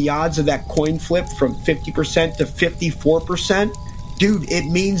increasing the odds of that coin flip from 50% to 54%, dude, it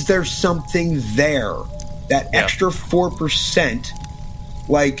means there's something there. That extra 4%,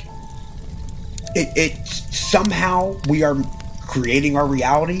 like it somehow we are creating our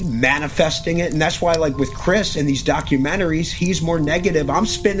reality, manifesting it. And that's why, like with Chris in these documentaries, he's more negative. I'm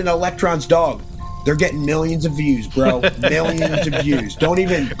spinning electrons, dog. They're getting millions of views, bro. Millions of views. Don't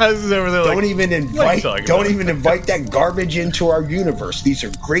even invite that garbage into our universe. These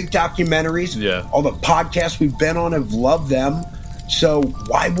are great documentaries. Yeah. All the podcasts we've been on have loved them. So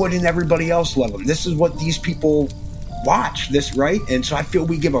why wouldn't everybody else love them? This is what these people watch, this, right? And so I feel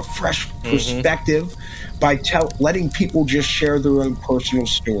we give a fresh perspective by letting people just share their own personal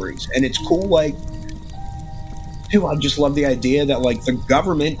stories. And it's cool, like, too, I just love the idea that, like, the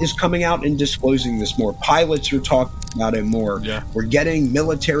government is coming out and disclosing this more. Pilots are talking about it more. Yeah. We're getting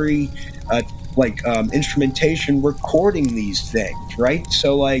military, instrumentation recording these things, right?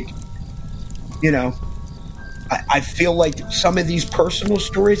 So, like, you know, I feel like some of these personal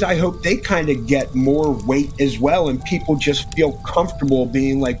stories, I hope they kind of get more weight as well, and people just feel comfortable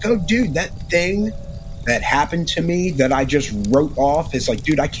being like, oh, dude, that thing that happened to me that I just wrote off is like,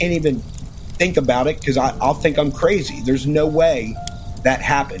 dude, I can't even think about it because I'll think I'm crazy. There's no way that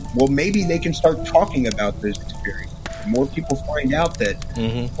happened. Well, maybe they can start talking about those experiences. More people find out that,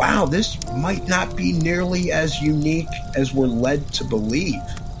 wow, this might not be nearly as unique as we're led to believe.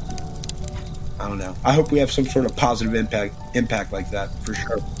 I don't know. I hope we have some sort of positive impact like that for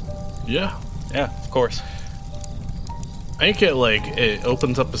sure. Yeah, of course. I think it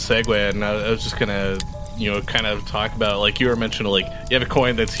opens up a segue, and I was just gonna, kind of talk about, like you were mentioning, like you have a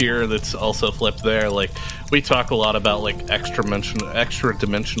coin that's here that's also flipped there. Like we talk a lot about like extra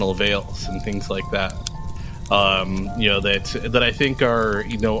dimensional veils and things like that. That I think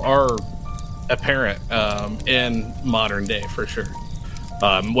are apparent in modern day for sure.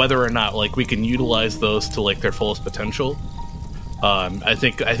 Whether or not like we can utilize those to like their fullest potential, I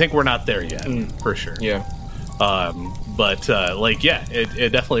think we're not there yet for sure. Yeah.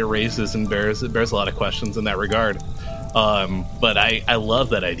 It definitely raises and bears a lot of questions in that regard. But I love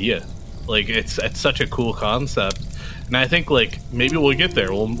that idea. Like it's such a cool concept, and I think like maybe we'll get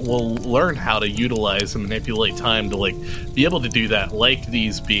there. We'll learn how to utilize and manipulate time to like be able to do that. Like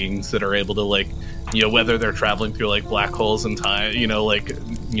these beings that are able to like. Whether they're traveling through like black holes in time,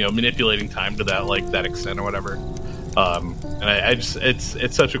 manipulating time to that extent or whatever. And I just,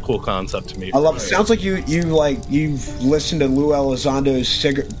 it's such a cool concept to me. I love it. Sounds like you've listened to Lou Elizondo's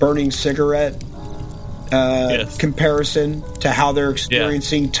burning cigarette comparison to how they're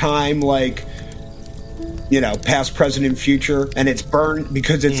experiencing time, like, past, present, and future, and it's burned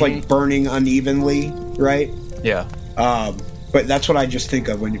because it's like burning unevenly, right? Yeah. But that's what I just think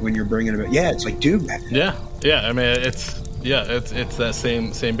of when you're bringing it up. Yeah, it's like, dude, man. Yeah. I mean, it's that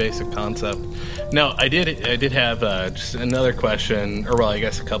same basic concept. Now, I did have just another question, or well, I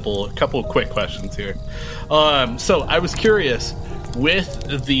guess a couple quick questions here. So I was curious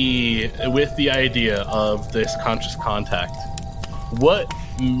with the idea of this conscious contact. What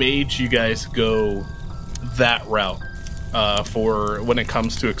made you guys go that route for when it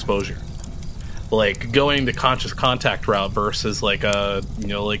comes to exposure? Like going the conscious contact route versus like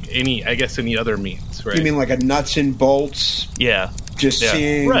any other means, right? You mean like a nuts and bolts? Yeah. Just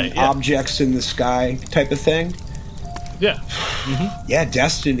seeing objects in the sky type of thing? Yeah. Yeah,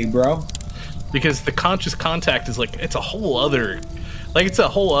 destiny, bro. Because the conscious contact is like, it's a whole other like it's a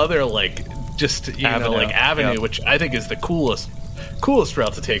whole other like just avenue, which I think is the coolest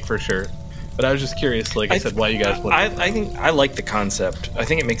route to take for sure. But I was just curious, like I said, why you guys would. I think I like the concept. I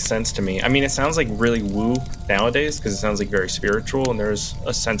think it makes sense to me. I mean, it sounds like really woo nowadays because it sounds like very spiritual, and there's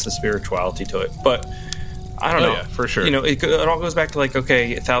a sense of spirituality to it. But I don't know, yeah, for sure. It all goes back to like,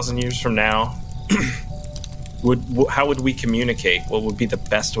 okay, 1,000 years from now, how would we communicate? What would be the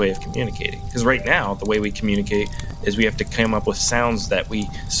best way of communicating? Because right now, the way we communicate is we have to come up with sounds that we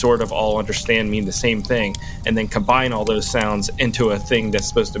sort of all understand mean the same thing, and then combine all those sounds into a thing that's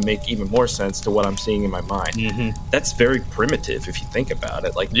supposed to make even more sense to what I'm seeing in my mind. Mm-hmm. That's very primitive if you think about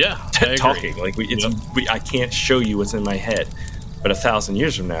it. Like, talking. Like, I can't show you what's in my head. But 1,000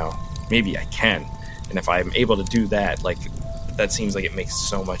 years from now, maybe I can. And if I'm able to do that, like, that seems like it makes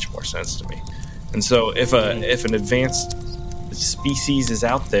so much more sense to me. And so if an advanced species is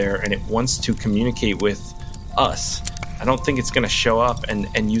out there and it wants to communicate with us, I don't think it's going to show up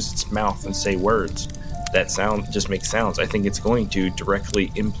and use its mouth and say words that just make sounds. I think it's going to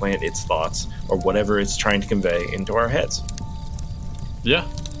directly implant its thoughts or whatever it's trying to convey into our heads. Yeah.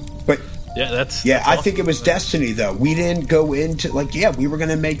 But that's I awesome. think it was destiny, though. We didn't go into we were going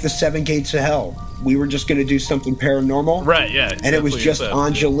to make the 7 Gates of Hell. We were just going to do something paranormal, right? Yeah, and it was just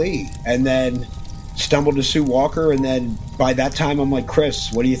Anjali, and then stumbled to Sue Walker, and then by that time I'm like,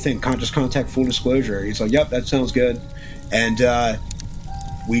 Chris, what do you think? Conscious Contact, Full Disclosure. He's like, yep, that sounds good. And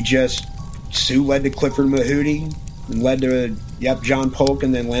Sue led to Clifford Mahooty, and led to John Polk,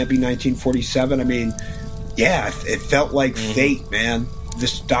 and then Lampy 1947. I mean, it felt like fate, man.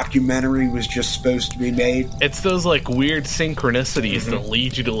 This documentary was just supposed to be made. It's those like weird synchronicities that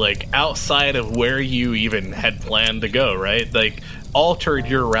lead you to like outside of where you even had planned to go, right? Like altered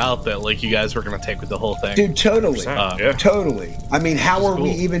your route that like you guys were going to take with the whole thing. Dude, totally. Totally. I mean, how are we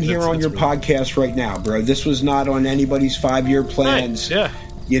even here on your podcast right now, bro? This was not on anybody's 5-year plans,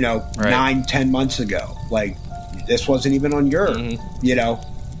 9-10 months ago. Like, this wasn't even on your,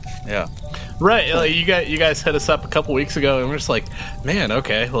 Yeah. Right, like you guys hit us up a couple weeks ago, and we're just like, man,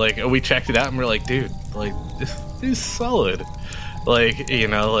 okay. Like we checked it out, and we're like, dude, like this is solid. Like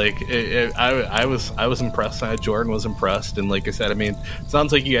I was impressed. Jordan was impressed, and like I said, I mean, it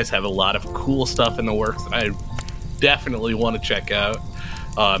sounds like you guys have a lot of cool stuff in the works that I definitely want to check out.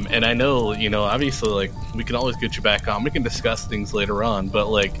 And I know, obviously, like we can always get you back on. We can discuss things later on, but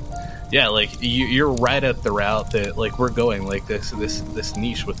like. Yeah, like you're right at the route that like we're going, like this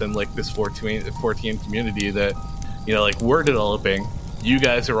niche within like this 4TN community that like we're developing. You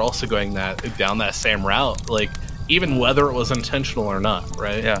guys are also going down that same route, like even whether it was intentional or not,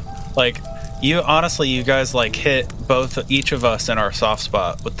 right? Yeah, like you guys like hit each of us in our soft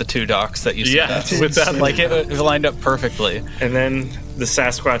spot with the 2 docs that you said. Yeah, with that, like it lined up perfectly. And then the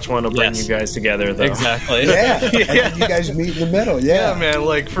Sasquatch one will bring you guys together, though. Exactly. Yeah. And then you guys meet in the middle. Yeah, man,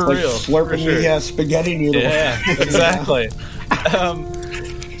 like for real, slurping the spaghetti noodle. Yeah, exactly. I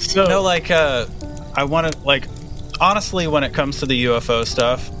want to like honestly, when it comes to the UFO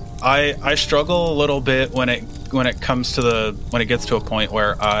stuff, I struggle a little bit when it gets to a point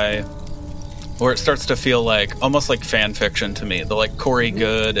where it starts to feel like almost like fan fiction to me. The like Corey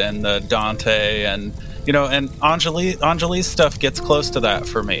Good and the Dante and and Anjali's stuff gets close to that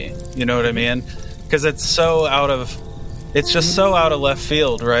for me. You know what I mean? Because it's so just so out of left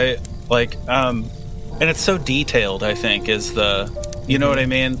field, right? Like, and it's so detailed. I think is you know what I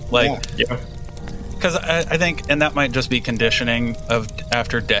mean? Like, yeah. Because I think, and that might just be conditioning of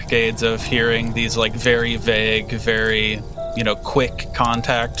after decades of hearing these like very vague, very quick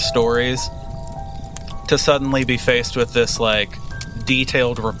contact stories, to suddenly be faced with this like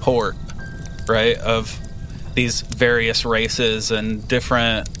detailed report, right, of these various races and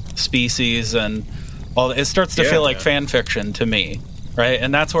different species and all. It starts to feel like fan fiction to me, right?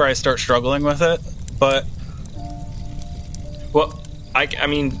 And that's where I start struggling with it. But I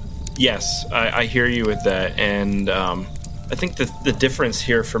mean, yes, I hear you with that, and I think the difference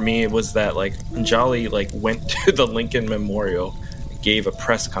here for me was that like Anjali like went to the Lincoln Memorial, gave a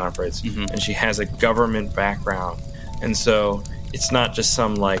press conference, and she has a government background, and so it's not just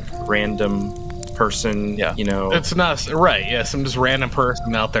some like random person, it's not right. Yeah, some just random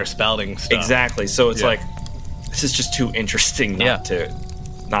person out there spouting stuff. Exactly. So it's like this is just too interesting not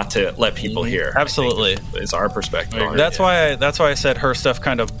to let people hear. Absolutely, is our perspective. On that's why I said her stuff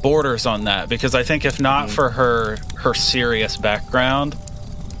kind of borders on that, because I think if not for her serious background,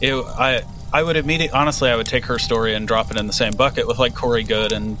 I would immediately, honestly, I would take her story and drop it in the same bucket with like Corey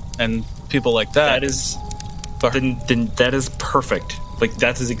Good and people like that. That is perfect. Like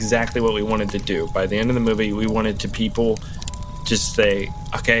that is exactly what we wanted to do. By the end of the movie, we wanted people just say,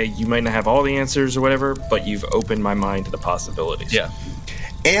 okay, you might not have all the answers or whatever, but you've opened my mind to the possibilities. Yeah.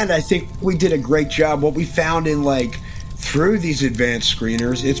 And I think we did a great job. What we found in through these advanced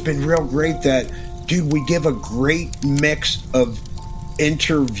screeners, it's been real great that, dude, we give a great mix of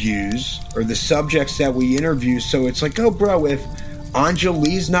interviews or the subjects that we interview. So it's like, oh, bro, if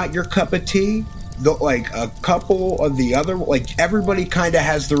Anjali's not your cup of tea, a couple of the other, everybody kind of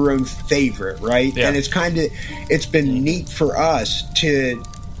has their own favorite, right? Yeah. And it's been neat for us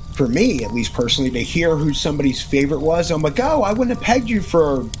for me, at least personally, to hear who somebody's favorite was. I'm like, oh, I wouldn't have pegged you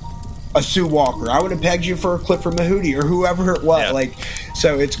for a Sue Walker. I would have pegged you for a Clifford Mahooty or whoever it was. Yeah.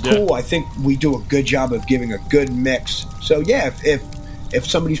 So it's cool. Yeah. I think we do a good job of giving a good mix. So yeah, if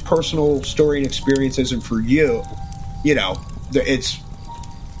somebody's personal story and experience isn't for you, it's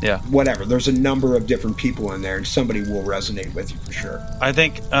whatever. There's a number of different people in there, and somebody will resonate with you for sure. I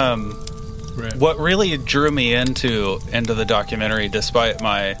think what really drew me into the documentary, despite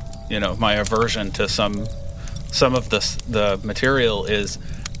my my aversion to some of the material, is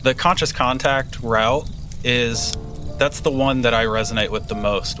the conscious contact route. That's the one that I resonate with the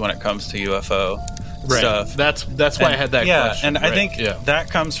most when it comes to UFO stuff. That's why I had that question. And I think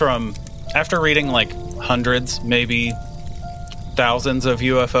that comes from after reading hundreds, maybe thousands of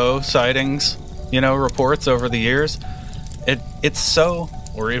UFO sightings, reports over the years. It's so,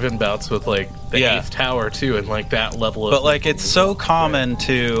 or even bouts with the eighth tower too, and that level of. But it's so common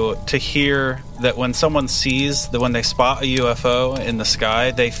to hear that when someone sees when they spot a UFO in the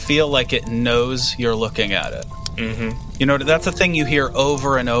sky, they feel like it knows you're looking at it. Mm-hmm. That's a thing you hear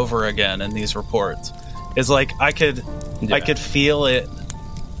over and over again in these reports. Is I could feel it.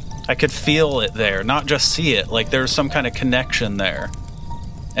 I could feel it there, not just see it. There's some kind of connection there,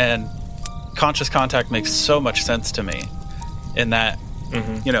 and conscious contact makes so much sense to me in that,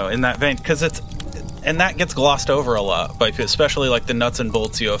 in that vein, because and that gets glossed over a lot, especially the nuts and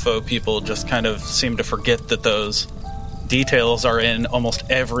bolts UFO people just kind of seem to forget that those details are in almost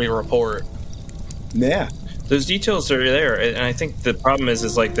every report. Yeah, those details are there, and I think the problem is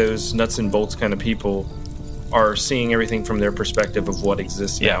those nuts and bolts kind of people are seeing everything from their perspective of what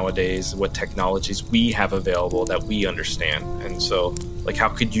exists nowadays, what technologies we have available that we understand. And so, how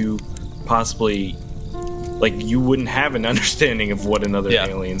could you possibly, you wouldn't have an understanding of what another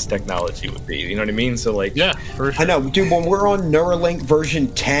alien's technology would be. You know what I mean? So, yeah, for sure. I know, dude, when we're on Neuralink version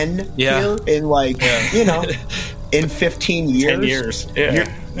 10 here in, in 15 years. 10 years,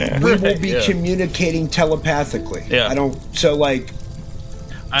 we will be communicating telepathically. Yeah.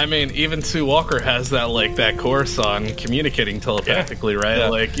 I mean, even Sue Walker has that that course on communicating telepathically,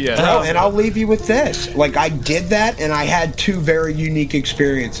 right? Yeah. Bro, and I'll leave you with this. I did that, and I had two very unique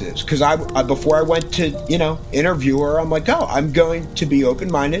experiences. Because I before I went to interview her, I'm I'm going to be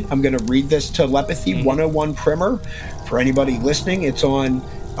open minded. I'm going to read this Telepathy 101 primer for anybody listening. It's on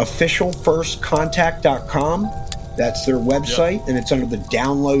officialfirstcontact.com. That's their website, and it's under the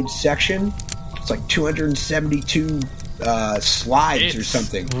download section. It's 272 slides or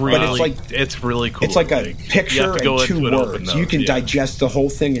something, really, but it's really cool. It's a picture and 2 words. You can digest the whole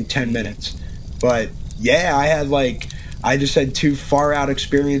thing in 10 minutes. But I just had 2 far out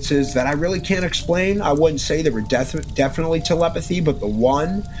experiences that I really can't explain. I wouldn't say they were definitely telepathy, but the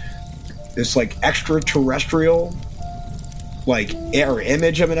one, this extraterrestrial, or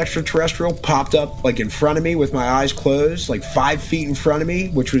image of an extraterrestrial popped up in front of me with my eyes closed, 5 feet in front of me,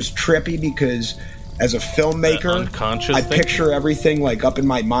 which was trippy because as a filmmaker, I picture everything up in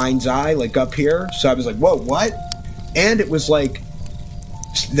my mind's eye, up here. So I was whoa, what? And it was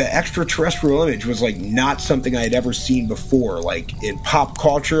the extraterrestrial image was not something I had ever seen before, in pop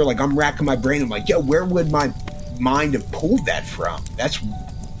culture. I'm racking my brain. I'm yo, where would my mind have pulled that from? That's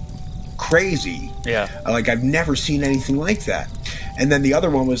crazy. Yeah. I've never seen anything like that. And then the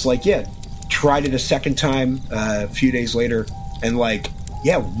other one was tried it a second time a few days later, and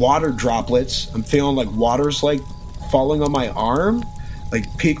water droplets. I'm feeling water's falling on my arm.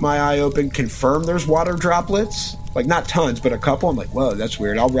 Peek my eye open, confirm there's water droplets. Not tons, but a couple. I'm whoa, that's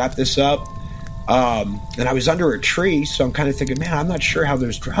weird. I'll wrap this up. And I was under a tree, so I'm kind of thinking, man, I'm not sure how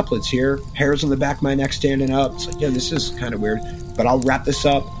there's droplets here. Hairs on the back of my neck standing up. It's this is kind of weird. But I'll wrap this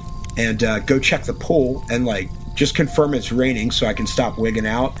up and go check the pool and just confirm it's raining so I can stop wigging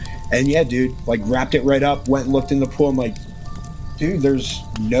out. And yeah, dude, wrapped it right up, went and looked in the pool. I'm dude, there's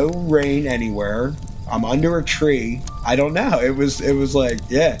no rain anywhere. I'm under a tree. I don't know. It was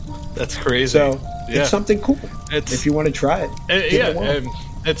That's crazy. So it's something cool. If you want to try it.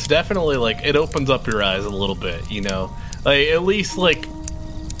 It's definitely it opens up your eyes a little bit, at least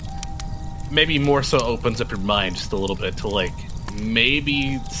maybe more so opens up your mind just a little bit to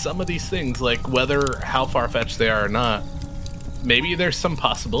maybe some of these things, whether how far-fetched they are or not, maybe there's some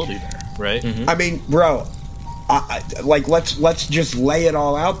possibility there, right? I mean, bro, like let's just lay it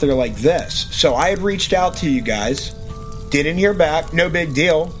all out there like this. So I had reached out to you guys, didn't hear back. No big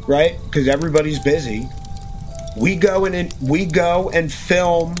deal, right? Because everybody's busy. We go and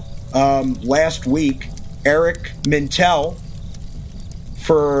film last week Eric Mintel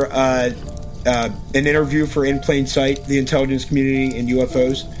for an interview for In Plain Sight, the intelligence community and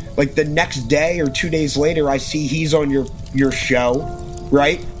UFOs. Like the next day or 2 days later, I see he's on your show,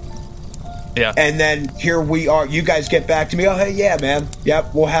 right? Yeah. And then here we are. You guys get back to me. Oh, hey, yeah, man.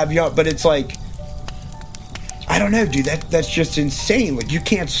 Yep, we'll have you on. But it's like, I don't know, dude. That's just insane. Like, you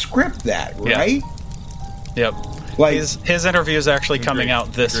can't script that, right? Yep. Like his interview is actually coming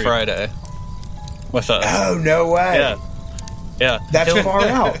out this Friday with us. Oh, no way. Yeah. That's far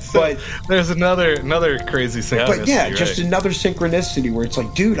out. But there's another crazy synchronicity. But yeah, just another synchronicity where it's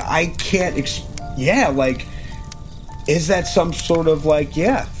like, dude, I can't. Like, is that some sort of like,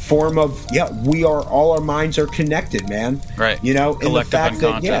 form of we are, all our minds are connected, man. Right. You know, collective in the fact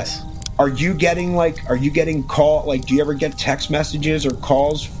unconscious. that are you getting call, like, do you ever get text messages or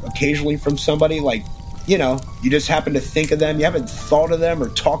calls occasionally from somebody, like, you know, you just happen to think of them, you haven't thought of them or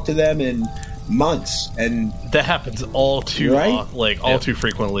talked to them in months, and that happens all too too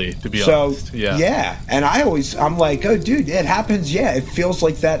frequently, to be honest. And I'm like, oh dude, it happens. It feels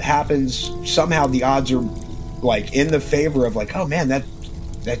like that happens somehow. The odds are like in the favor of like, oh man,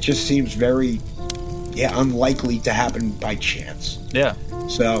 that just seems very unlikely to happen by chance.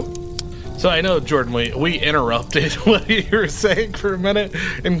 So I know, Jordan, we interrupted what you were saying for a minute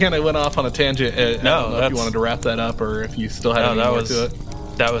and kind of went off on a tangent. I don't know if you wanted to wrap that up or if you still had any more to it.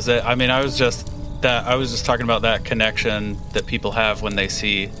 That was it. I mean, I was just talking about that connection that people have when they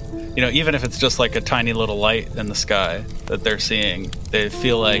see, you know, even if it's just like a tiny little light in the sky that they're seeing, they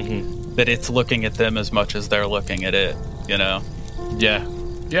feel like that it's looking at them as much as they're looking at it, you know?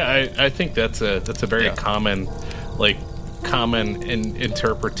 I think that's a very common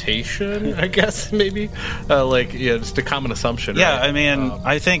interpretation, I guess, maybe. Just a common assumption. Yeah, right? I mean,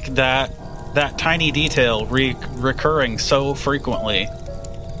 I think that tiny detail recurring so frequently,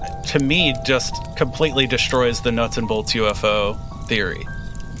 to me, just completely destroys the nuts and bolts UFO theory.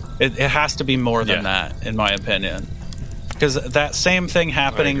 It has to be more than that, in my opinion. Because that same thing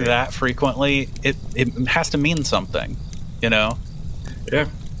happening that frequently, it has to mean something, you know? Yeah.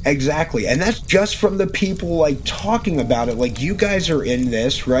 Exactly. And that's just from the people, like, talking about it. Like, you guys are in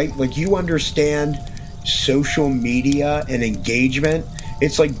this, right? Like, you understand social media and engagement.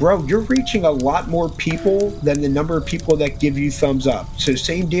 It's like, bro, you're reaching a lot more people than the number of people that give you thumbs up. So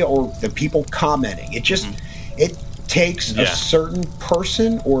same deal, or the people commenting. It just, it takes a certain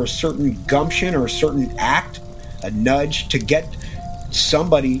person or a certain gumption or a certain act, a nudge, to get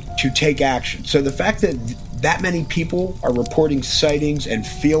somebody to take action. So the fact that many people are reporting sightings and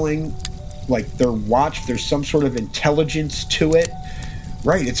feeling like they're watched, there's some sort of intelligence to it,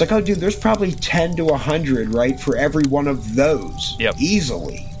 right? It's like, oh, dude, there's probably 10 to 100, right, for every one of those,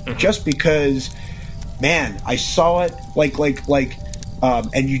 easily. Just because, man, I saw it,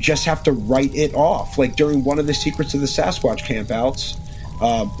 and you just have to write it off. Like during one of the Secrets of the Sasquatch campouts,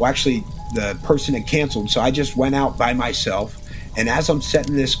 actually, the person had canceled, so I just went out by myself, and as I'm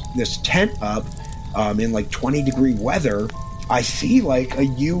setting this tent up, in like 20-degree weather, I see like a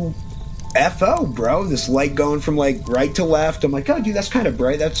UFO, bro. This light going from like right to left. I'm like, oh, dude, that's kind of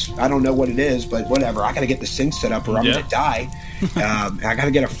bright. I don't know what it is, but whatever. I got to get this thing set up or I'm going to die. I got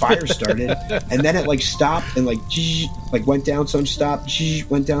to get a fire started. And then it like stopped and like went down some, stopped,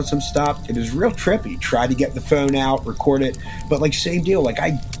 went down some, stopped. It was real trippy. Tried to get the phone out, record it. But like same deal. Like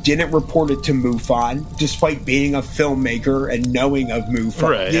I didn't report it to MUFON despite being a filmmaker and knowing of MUFON.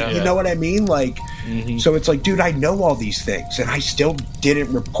 Right, you know what I mean? Like, so it's like, dude, I know all these things and I still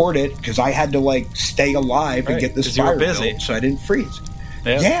didn't report it because I had to like stay alive and get this fire built so I didn't freeze.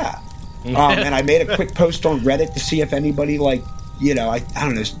 And I made a quick post on Reddit to see if anybody like, you know, I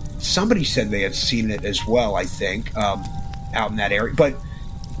don't know, somebody said they had seen it as well, I think, out in that area. But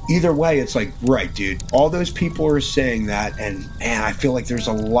either way, it's like, right, dude, all those people are saying that, and man, I feel like there's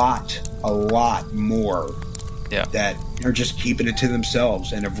a lot more that are just keeping it to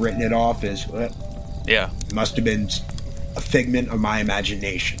themselves and have written it off as, it must have been a figment of my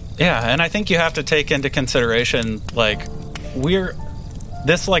imagination. Yeah, and I think you have to take into consideration, like,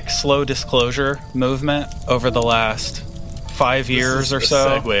 this like slow disclosure movement over the last 5 years or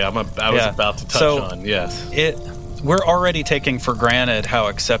so. Segue I was about to touch on. Yes, we're already taking for granted how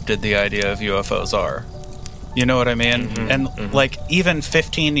accepted the idea of UFOs are. You know what I mean? Like even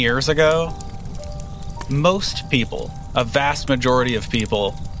 15 years ago, most people, a vast majority of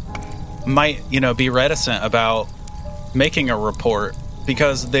people, might be reticent about making a report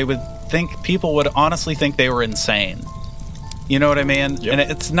because they would think people would honestly think they were insane. You know what I mean? Yep. And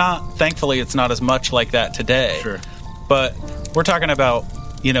it's not, thankfully, it's not as much like that today. Sure. But we're talking about,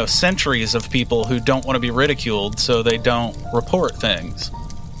 you know, centuries of people who don't want to be ridiculed, so they don't report things,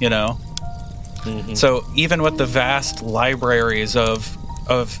 you know? Mm-hmm. So even with the vast libraries of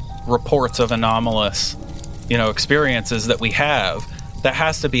reports of anomalous, you know, experiences that we have, that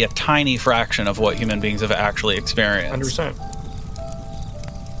has to be a tiny fraction of what human beings have actually experienced. 100%.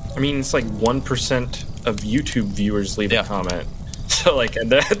 I mean, it's like 1% of YouTube viewers leave a comment. So, like,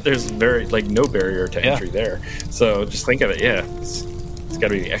 there's very, like, no barrier to entry there. So just think of it, it's got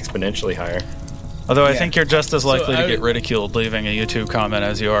to be exponentially higher. Although I think you're just as likely to get ridiculed leaving a YouTube comment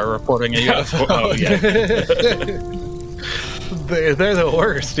as you are reporting a UFO. Oh, yeah. They're the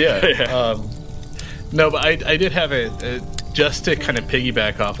worst, no, but I did have just to kind of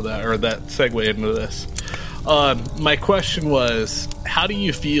piggyback off of that, or that segue into this. My question was, how do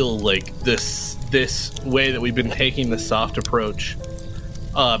you feel like this way that we've been taking the soft approach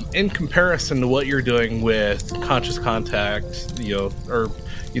in comparison to what you're doing with Conscious Contact, you know, or,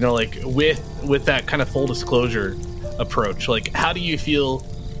 you know, like with that kind of full disclosure approach? Like, how do you feel?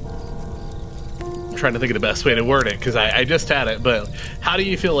 I'm trying to think of the best way to word it, because I just had it, but how do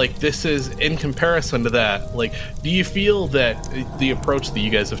you feel like this is in comparison to that? Like, do you feel that the approach that you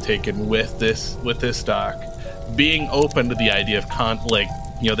guys have taken with this doc, being open to the idea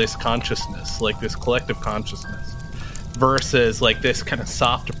of this consciousness, like this collective consciousness, versus like this kind of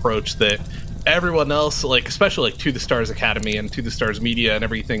soft approach that everyone else, like especially like To the Stars Academy and To the Stars Media and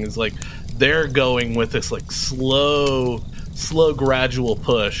everything, is like they're going with this like slow gradual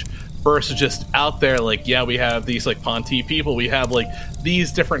push, versus just out there like, we have these like Ponte people, we have like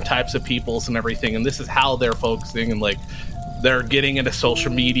these different types of peoples and everything, and this is how they're focusing, and like they're getting into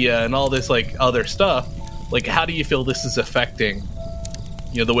social media and all this like other stuff. Like, how do you feel this is affecting,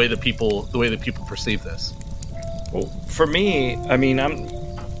 you know, the way that people perceive this? Well, for me, I mean,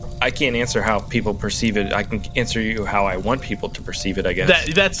 I can't answer how people perceive it. I can answer you how I want people to perceive it, I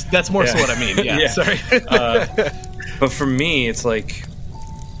guess. That's more so what I mean. Yeah. Sorry. But for me, it's like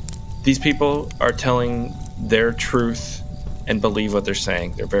these people are telling their truth and believe what they're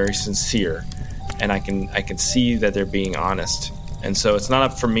saying. They're very sincere, and I can see that they're being honest. And so it's not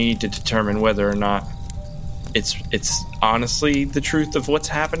up for me to determine whether or not it's honestly the truth of what's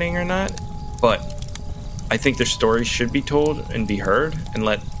happening or not, but I think their stories should be told and be heard, and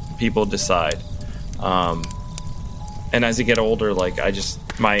let people decide. And as I get older, like I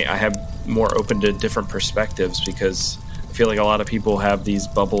have more open to different perspectives, because I feel like a lot of people have these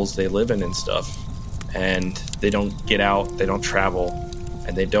bubbles they live in and stuff, and they don't get out, they don't travel,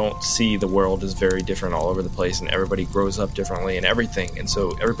 and they don't see the world as very different all over the place, and everybody grows up differently and everything, and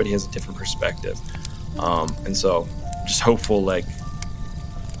so everybody has a different perspective. And so just hopeful like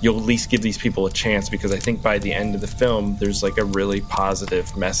you'll at least give these people a chance, because I think by the end of the film there's like a really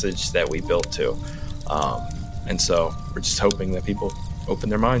positive message that we built to, and so we're just hoping that people open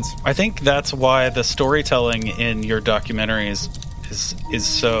their minds. I think that's why the storytelling in your documentaries is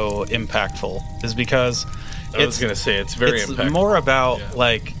so impactful, is because I was going to say it's very impactful. More about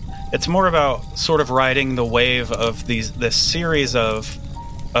it's more about sort of riding the wave of this series of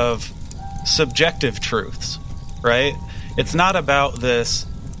subjective truths, right? It's not about this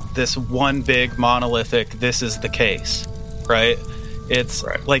one big monolithic, this is the case, right? It's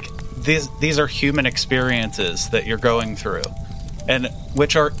like these are human experiences that you're going through, and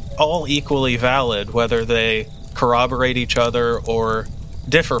which are all equally valid, whether they corroborate each other or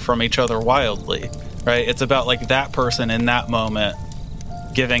differ from each other wildly, right? It's about like that person in that moment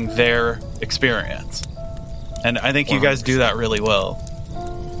giving their experience, and I think 100%. You guys do that really well.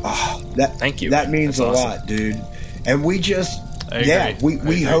 Oh, thank you. That means That's a awesome. lot, dude. And we just,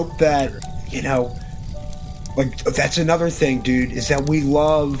 we hope that, you know, like that's another thing, dude, is that we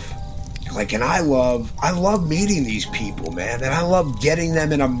love, like, and I love meeting these people, man, and I love getting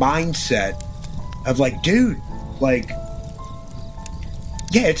them in a mindset of like, dude, like,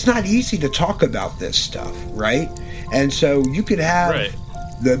 it's not easy to talk about this stuff, right? And so you could have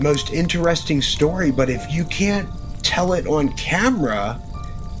the most interesting story, but if you can't tell it on camera,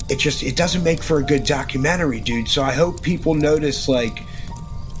 it doesn't make for a good documentary, dude. So I hope people notice, like,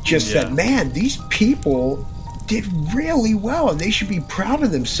 just that, man, these people did really well, and they should be proud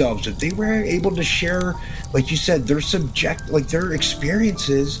of themselves if they were able to share, like you said, their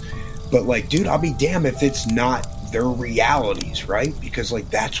experiences. But like, dude, I'll be damned if it's not their realities, right? Because like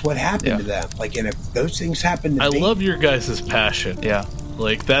that's what happened to them. Like, and if those things happen to me, I love your guys' passion. Yeah,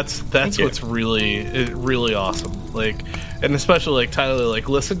 like that's what's really awesome. Like, and especially like Tyler, like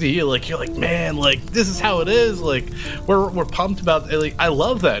listen to you, like you're like, man, like this is how it is. Like we're pumped about it. Like I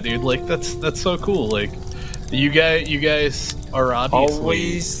love that, dude. Like that's so cool. Like you guys are obviously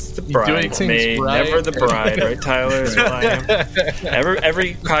always the doing bride, things right. never the bride, right, Tyler? Is what I am.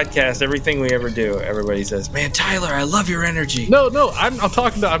 Every podcast, everything we ever do, everybody says, "Man, Tyler, I love your energy." No, I'm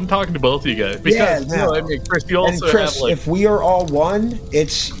talking to both of you guys because I mean, Chris, you also Chris, have like if we are all one,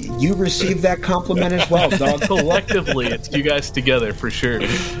 it's you receive that compliment as well, dog. collectively, it's you guys together for sure,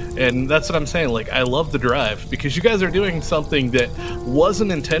 and that's what I'm saying. Like I love the drive because you guys are doing something that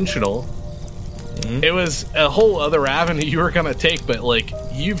wasn't intentional. It was a whole other avenue you were gonna take, but like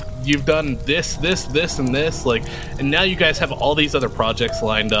you've done this, and this, like, and now you guys have all these other projects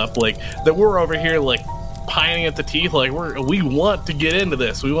lined up, like that we're over here like pining at the teeth, like we want to get into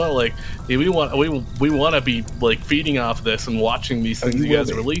this. We want like we want to be like feeding off this and watching these things you guys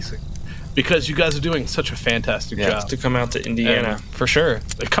are releasing because you guys are doing such a fantastic job to come out to Indiana for sure.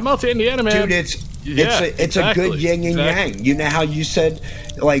 Come out to Indiana, man, dude. It's a good yin and yang. You know how you said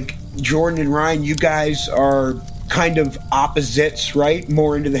like Jordan and Ryan, you guys are kind of opposites, right?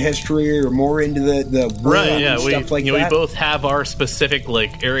 More into the history or more into the right, yeah. And stuff like that. We both have our specific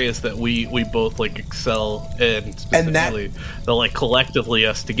like areas that we both like excel in, specifically. The like collectively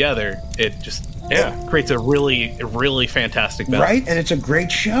us together, it just creates a really fantastic balance. Right, and it's a great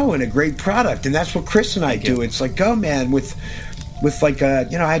show and a great product, and that's what Chris and I do. It's like, oh man, with like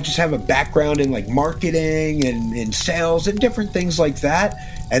I just have a background in like marketing and sales and different things like that,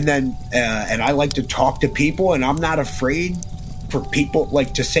 and then and I like to talk to people, and I'm not afraid for people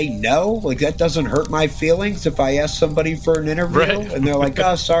like to say no. Like that doesn't hurt my feelings if I ask somebody for an interview and they're like,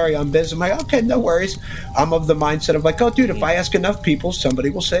 oh, sorry, I'm busy. I'm like, okay, no worries. I'm of the mindset of like, oh, dude, if I ask enough people, somebody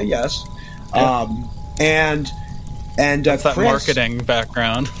will say yes. And that's that Chris, marketing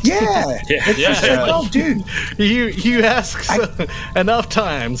background. Yeah. Oh, dude, you ask enough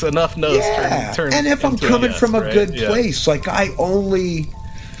times, enough no's. Turn and if I'm coming from a good place, like I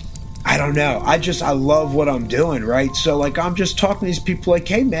don't know. I love what I'm doing, right? So like I'm just talking to these people like,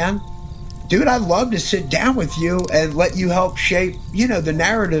 hey man, dude, I'd love to sit down with you and let you help shape, the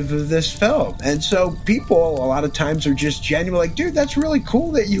narrative of this film. And so people a lot of times are just genuine like, dude, that's really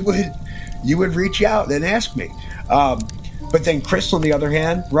cool that you would reach out and ask me. But then Chris, on the other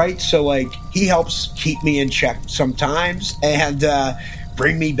hand, right? So like he helps keep me in check sometimes and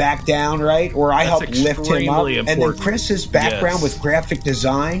bring me back down, right? Or I help lift him up. Important. And then Chris's background with graphic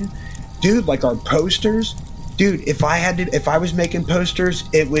design, dude, like our posters, dude, if I was making posters,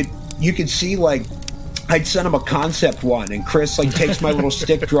 you could see like I'd send him a concept one, and Chris like takes my little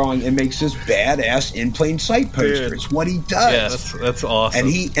stick drawing and makes this badass in plain sight poster. Dude. It's what he does. Yes, that's awesome.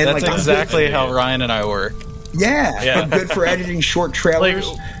 And that's like exactly how Ryan and I work. Yeah, I'm good for editing short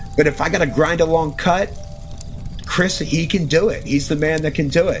trailers. But if I got to grind a long cut, Chris, he can do it. He's the man that can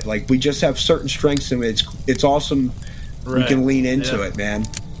do it. Like we just have certain strengths, and it's awesome. We can lean into it, man.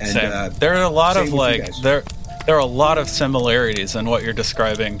 And there are a lot of like there are a lot of similarities in what you're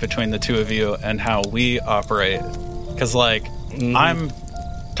describing between the two of you and how we operate. Because like I'm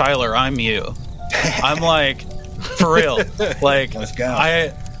Tyler, I'm you. I'm like for real. Like let's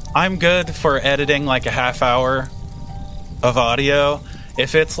go. I'm good for editing like a half hour of audio.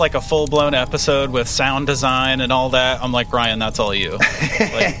 If it's like a full-blown episode with sound design and all that, I'm like, Ryan, that's all you.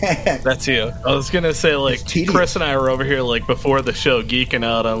 Like, that's you. I was going to say, like, Chris and I were over here, like, before the show geeking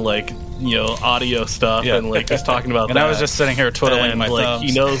out on, like, audio stuff and, like, just talking about and I was just sitting here twiddling my thumbs.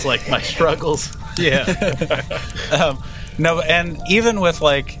 He knows, like, my struggles. Yeah. No, and even with,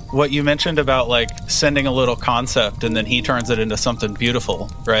 like, what you mentioned about, like, sending a little concept and then he turns it into something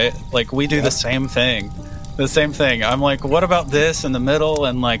beautiful, right? Like, we do the same thing. The same thing. I'm like, what about this in the middle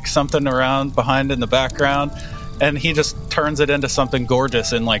and, like, something around behind in the background? And he just turns it into something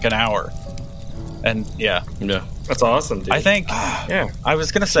gorgeous in, like, an hour. And, yeah. That's awesome, dude. I think, I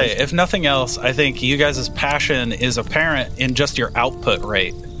was going to say, if nothing else, I think you guys' passion is apparent in just your output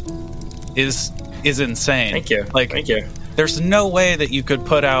rate is insane. Thank you. Like, thank you. There's no way that you could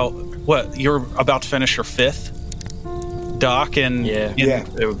put out you're about to finish your 5th doc it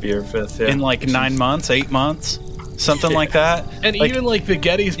would be your 5th in like 9 months, 8 months, something like that. And like, even like the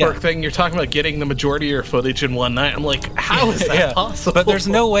Gettysburg thing, you're talking about getting the majority of your footage in one night. I'm like, how is that possible? But there's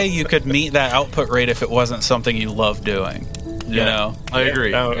no way you could meet that output rate if it wasn't something you love doing. You know, I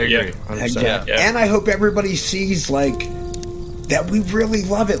agree. I agree. And I hope everybody sees like that we really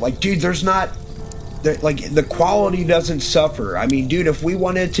love it. Like, dude, there's not. Like the quality doesn't suffer. I mean, dude, if we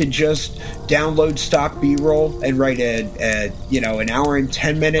wanted to just download stock B-roll and write an hour and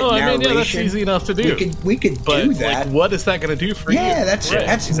 10-minute narration, that's easy enough to do. We could do that. Like, what is that going to do for you? Yeah, that's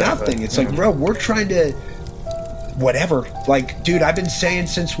nothing. It's like, bro, we're trying to whatever. Like, dude, I've been saying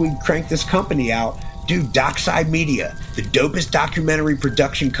since we cranked this company out, dude, Dockside Media, the dopest documentary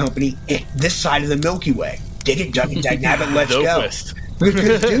production company this side of the Milky Way. Dig it, Nabbit, let's Dopest. go.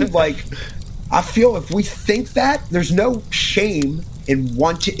 Because, dude, like, I feel if we think that, there's no shame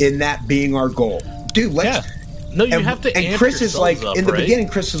in that being our goal. Dude, let's... Yeah. No, you have to. And Chris is like, up, in the right? beginning,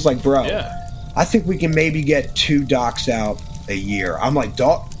 Chris is like, bro, Yeah. I think we can maybe get 2 docs out a year. I'm like,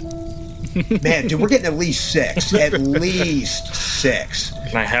 dog, man, dude, we're getting at least 6. At least 6.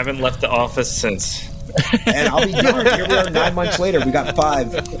 And I haven't left the office since. And I'll be darned. Here we are 9 months later. We got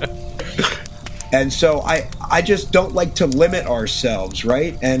 5. And so I just don't like to limit ourselves,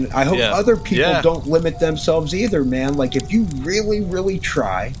 right? And I hope other people don't limit themselves either, man. Like, if you really, really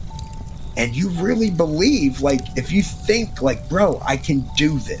try and you really believe, like, if you think, like, bro, I can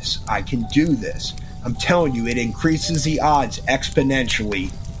do this. I'm telling you, it increases the odds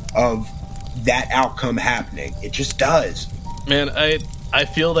exponentially of that outcome happening. It just does. Man, I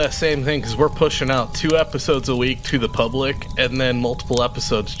feel that same thing because we're pushing out 2 episodes a week to the public and then multiple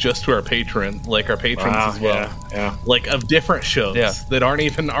episodes just to our patrons as well. Yeah. Like, of different shows that aren't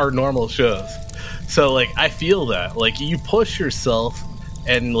even our normal shows. So, like, I feel that. Like, you push yourself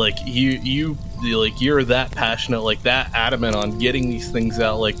and, like, you're that passionate, like, that adamant on getting these things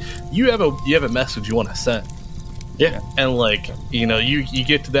out. Like, you have a message you want to send. Yeah. And, like, you know, you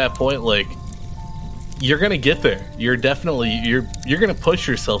get to that point, like, you're gonna get there. You're gonna push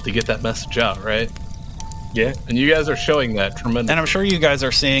yourself to get that message out, right? Yeah. And you guys are showing that tremendously. And I'm sure you guys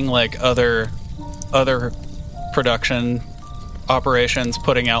are seeing like other production operations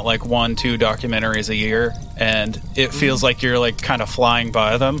putting out like 1-2 documentaries a year, and it feels like you're like kind of flying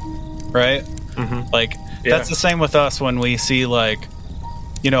by them, right? Mm-hmm. Like that's the same with us when we see like,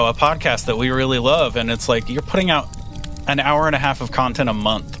 you know, a podcast that we really love, and it's like you're putting out an hour and a half of content a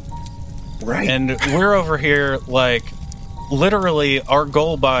month. Right. And we're over here, like, literally, our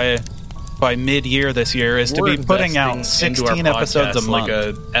goal by mid-year this year is to be putting out 16 episodes a month.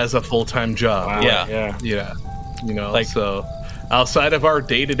 Like as a full-time job. Wow. Yeah. You know, like, so outside of our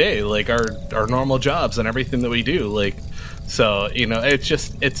day-to-day, like our normal jobs and everything that we do, like, so, you know,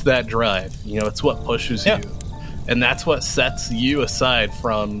 it's that drive. You know, it's what pushes you. And that's what sets you aside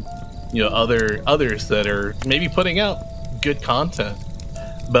from, you know, others that are maybe putting out good content.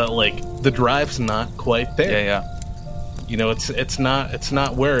 But, like, the drive's not quite there. Yeah. You know, it's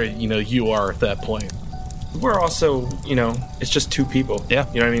not where, you know, you are at that point. We're also, you know, it's just 2 people. Yeah.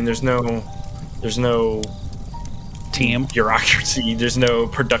 You know what I mean? There's no team bureaucracy. There's no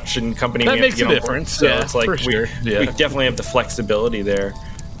production company. That we have makes to a get on difference. board. So Yeah, it's like for sure. we definitely have the flexibility there.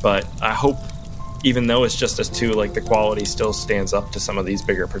 But I hope, even though it's just us 2, like, the quality still stands up to some of these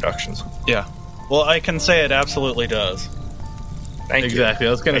bigger productions. Yeah. Well, I can say it absolutely does. Thank Exactly. you.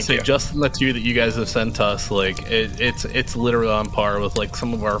 I was gonna say, you. just the 2 that you guys have sent us, like it's literally on par with like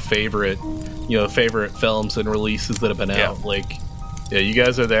some of our favorite films and releases that have been out. Like, yeah, you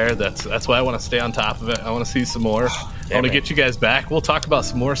guys are there. That's why I want to stay on top of it. I want to see some more. I want to get you guys back. We'll talk about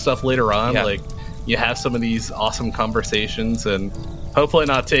some more stuff later on. Yeah. Like, you have some of these awesome conversations, and hopefully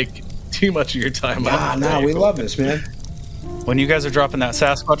not take too much of your time. We love this, man. When you guys are dropping that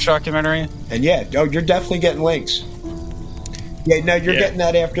Sasquatch documentary, And you're definitely getting links. Yeah, no, you're getting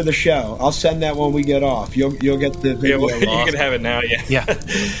that after the show. I'll send that when we get off. You'll get the Yeah, video. well, you can have it now. Yeah.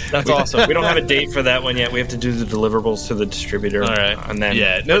 that's awesome. We don't have a date for that one yet. We have to do the deliverables to the distributor. All right, and then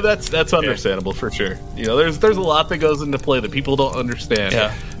that's understandable for sure. You know, there's a lot that goes into play that people don't understand.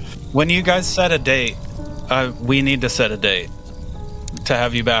 Yeah. When you guys set a date, we need to set a date to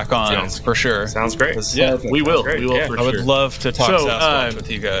have you back on for sure. Sounds great. Yeah, Perfect. we will. great. We will Yeah. for I would sure. love to talk So, Sasquatch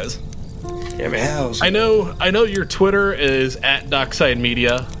with you guys. Yeah, man. I know your Twitter is at Dockside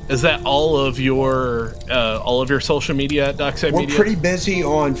Media. Is that all of your social media at Dockside We're Media? pretty busy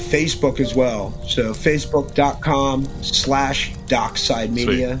on Facebook as well. So facebook.com/Dockside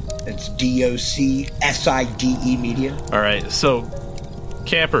Media. It's DOCSIDE Media. All right, so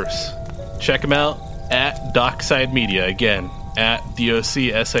campers, check them out at Dockside Media. Again, at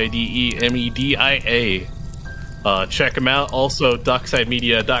DOCSIDEMEDIA. Check them out. Also,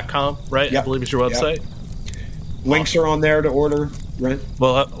 docksidemedia.com, right? Yep. I believe is your website. Yep. Links are on there to order, right?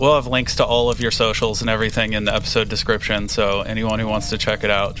 We'll have links to all of your socials and everything in the episode description. So anyone who wants to check it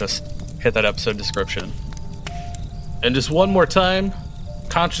out, just hit that episode description. And just one more time,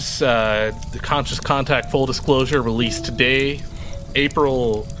 Conscious Contact Full Disclosure released today,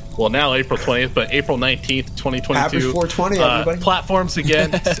 April 20th, but April 19th, 2022. Happy 420, everybody. Platforms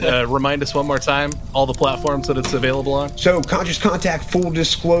again, remind us one more time, all the platforms that it's available on. So Conscious Contact Full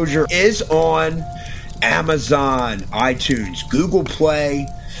Disclosure is on Amazon, iTunes, Google Play,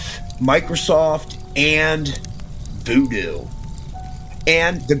 Microsoft, and Voodoo.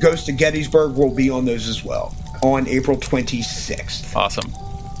 And the Ghost of Gettysburg will be on those as well on April 26th. Awesome.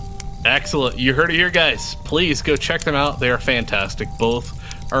 Excellent. You heard it here, guys. Please go check them out. They are fantastic. Both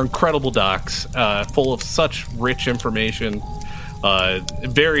are incredible docs, full of such rich information.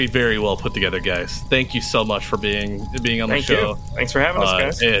 Very, very well put together, guys. Thank you so much for being on the show. Thanks for having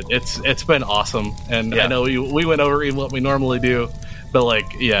us, guys. It's been awesome, and Yeah. I know we went over even what we normally do, but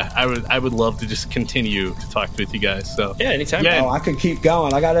I would love to just continue to talk with you guys. So Yeah, anytime. Yeah. Oh, I could keep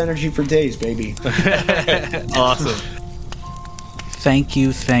going. I got energy for days, baby. awesome. Thank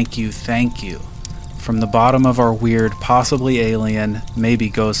you, thank you, thank you. From the bottom of our weird, possibly alien, maybe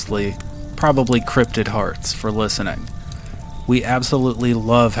ghostly, probably cryptid hearts for listening. We absolutely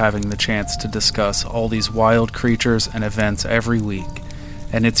love having the chance to discuss all these wild creatures and events every week,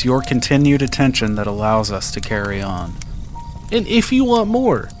 and it's your continued attention that allows us to carry on. And if you want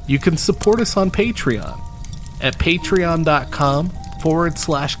more, you can support us on Patreon at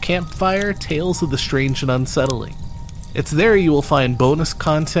patreon.com/campfire Tales of the Strange and Unsettling. It's there you will find bonus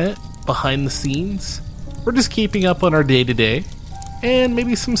content, behind the scenes, or just keeping up on our day-to-day, and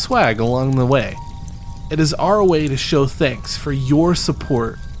maybe some swag along the way. It is our way to show thanks for your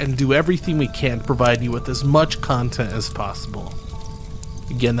support and do everything we can to provide you with as much content as possible.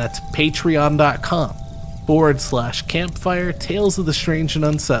 Again, that's patreon.com/campfire Tales of the Strange and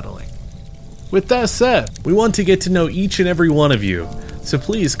Unsettling. With that said, we want to get to know each and every one of you, so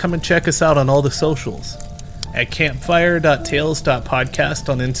please come and check us out on all the socials. At campfire.tales.podcast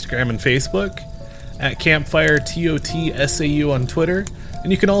on Instagram and Facebook, at campfire.totsau on Twitter,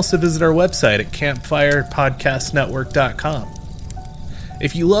 and you can also visit our website at campfirepodcastnetwork.com.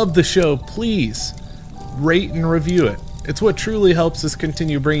 If you love the show, please rate and review it. It's what truly helps us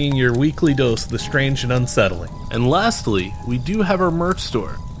continue bringing your weekly dose of the strange and unsettling. And lastly, we do have our merch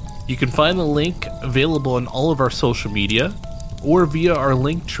store. You can find the link available on all of our social media or via our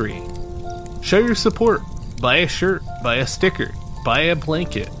link tree. Show your support. Buy a shirt, buy a sticker, buy a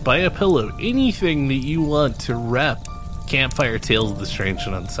blanket, buy a pillow, anything that you want to rep Campfire Tales of the Strange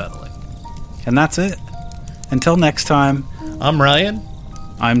and Unsettling. And that's it. Until next time, I'm Ryan,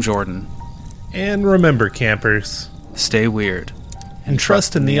 I'm Jordan. and remember, campers, Stay weird. and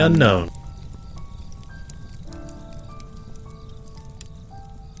trust in the unknown.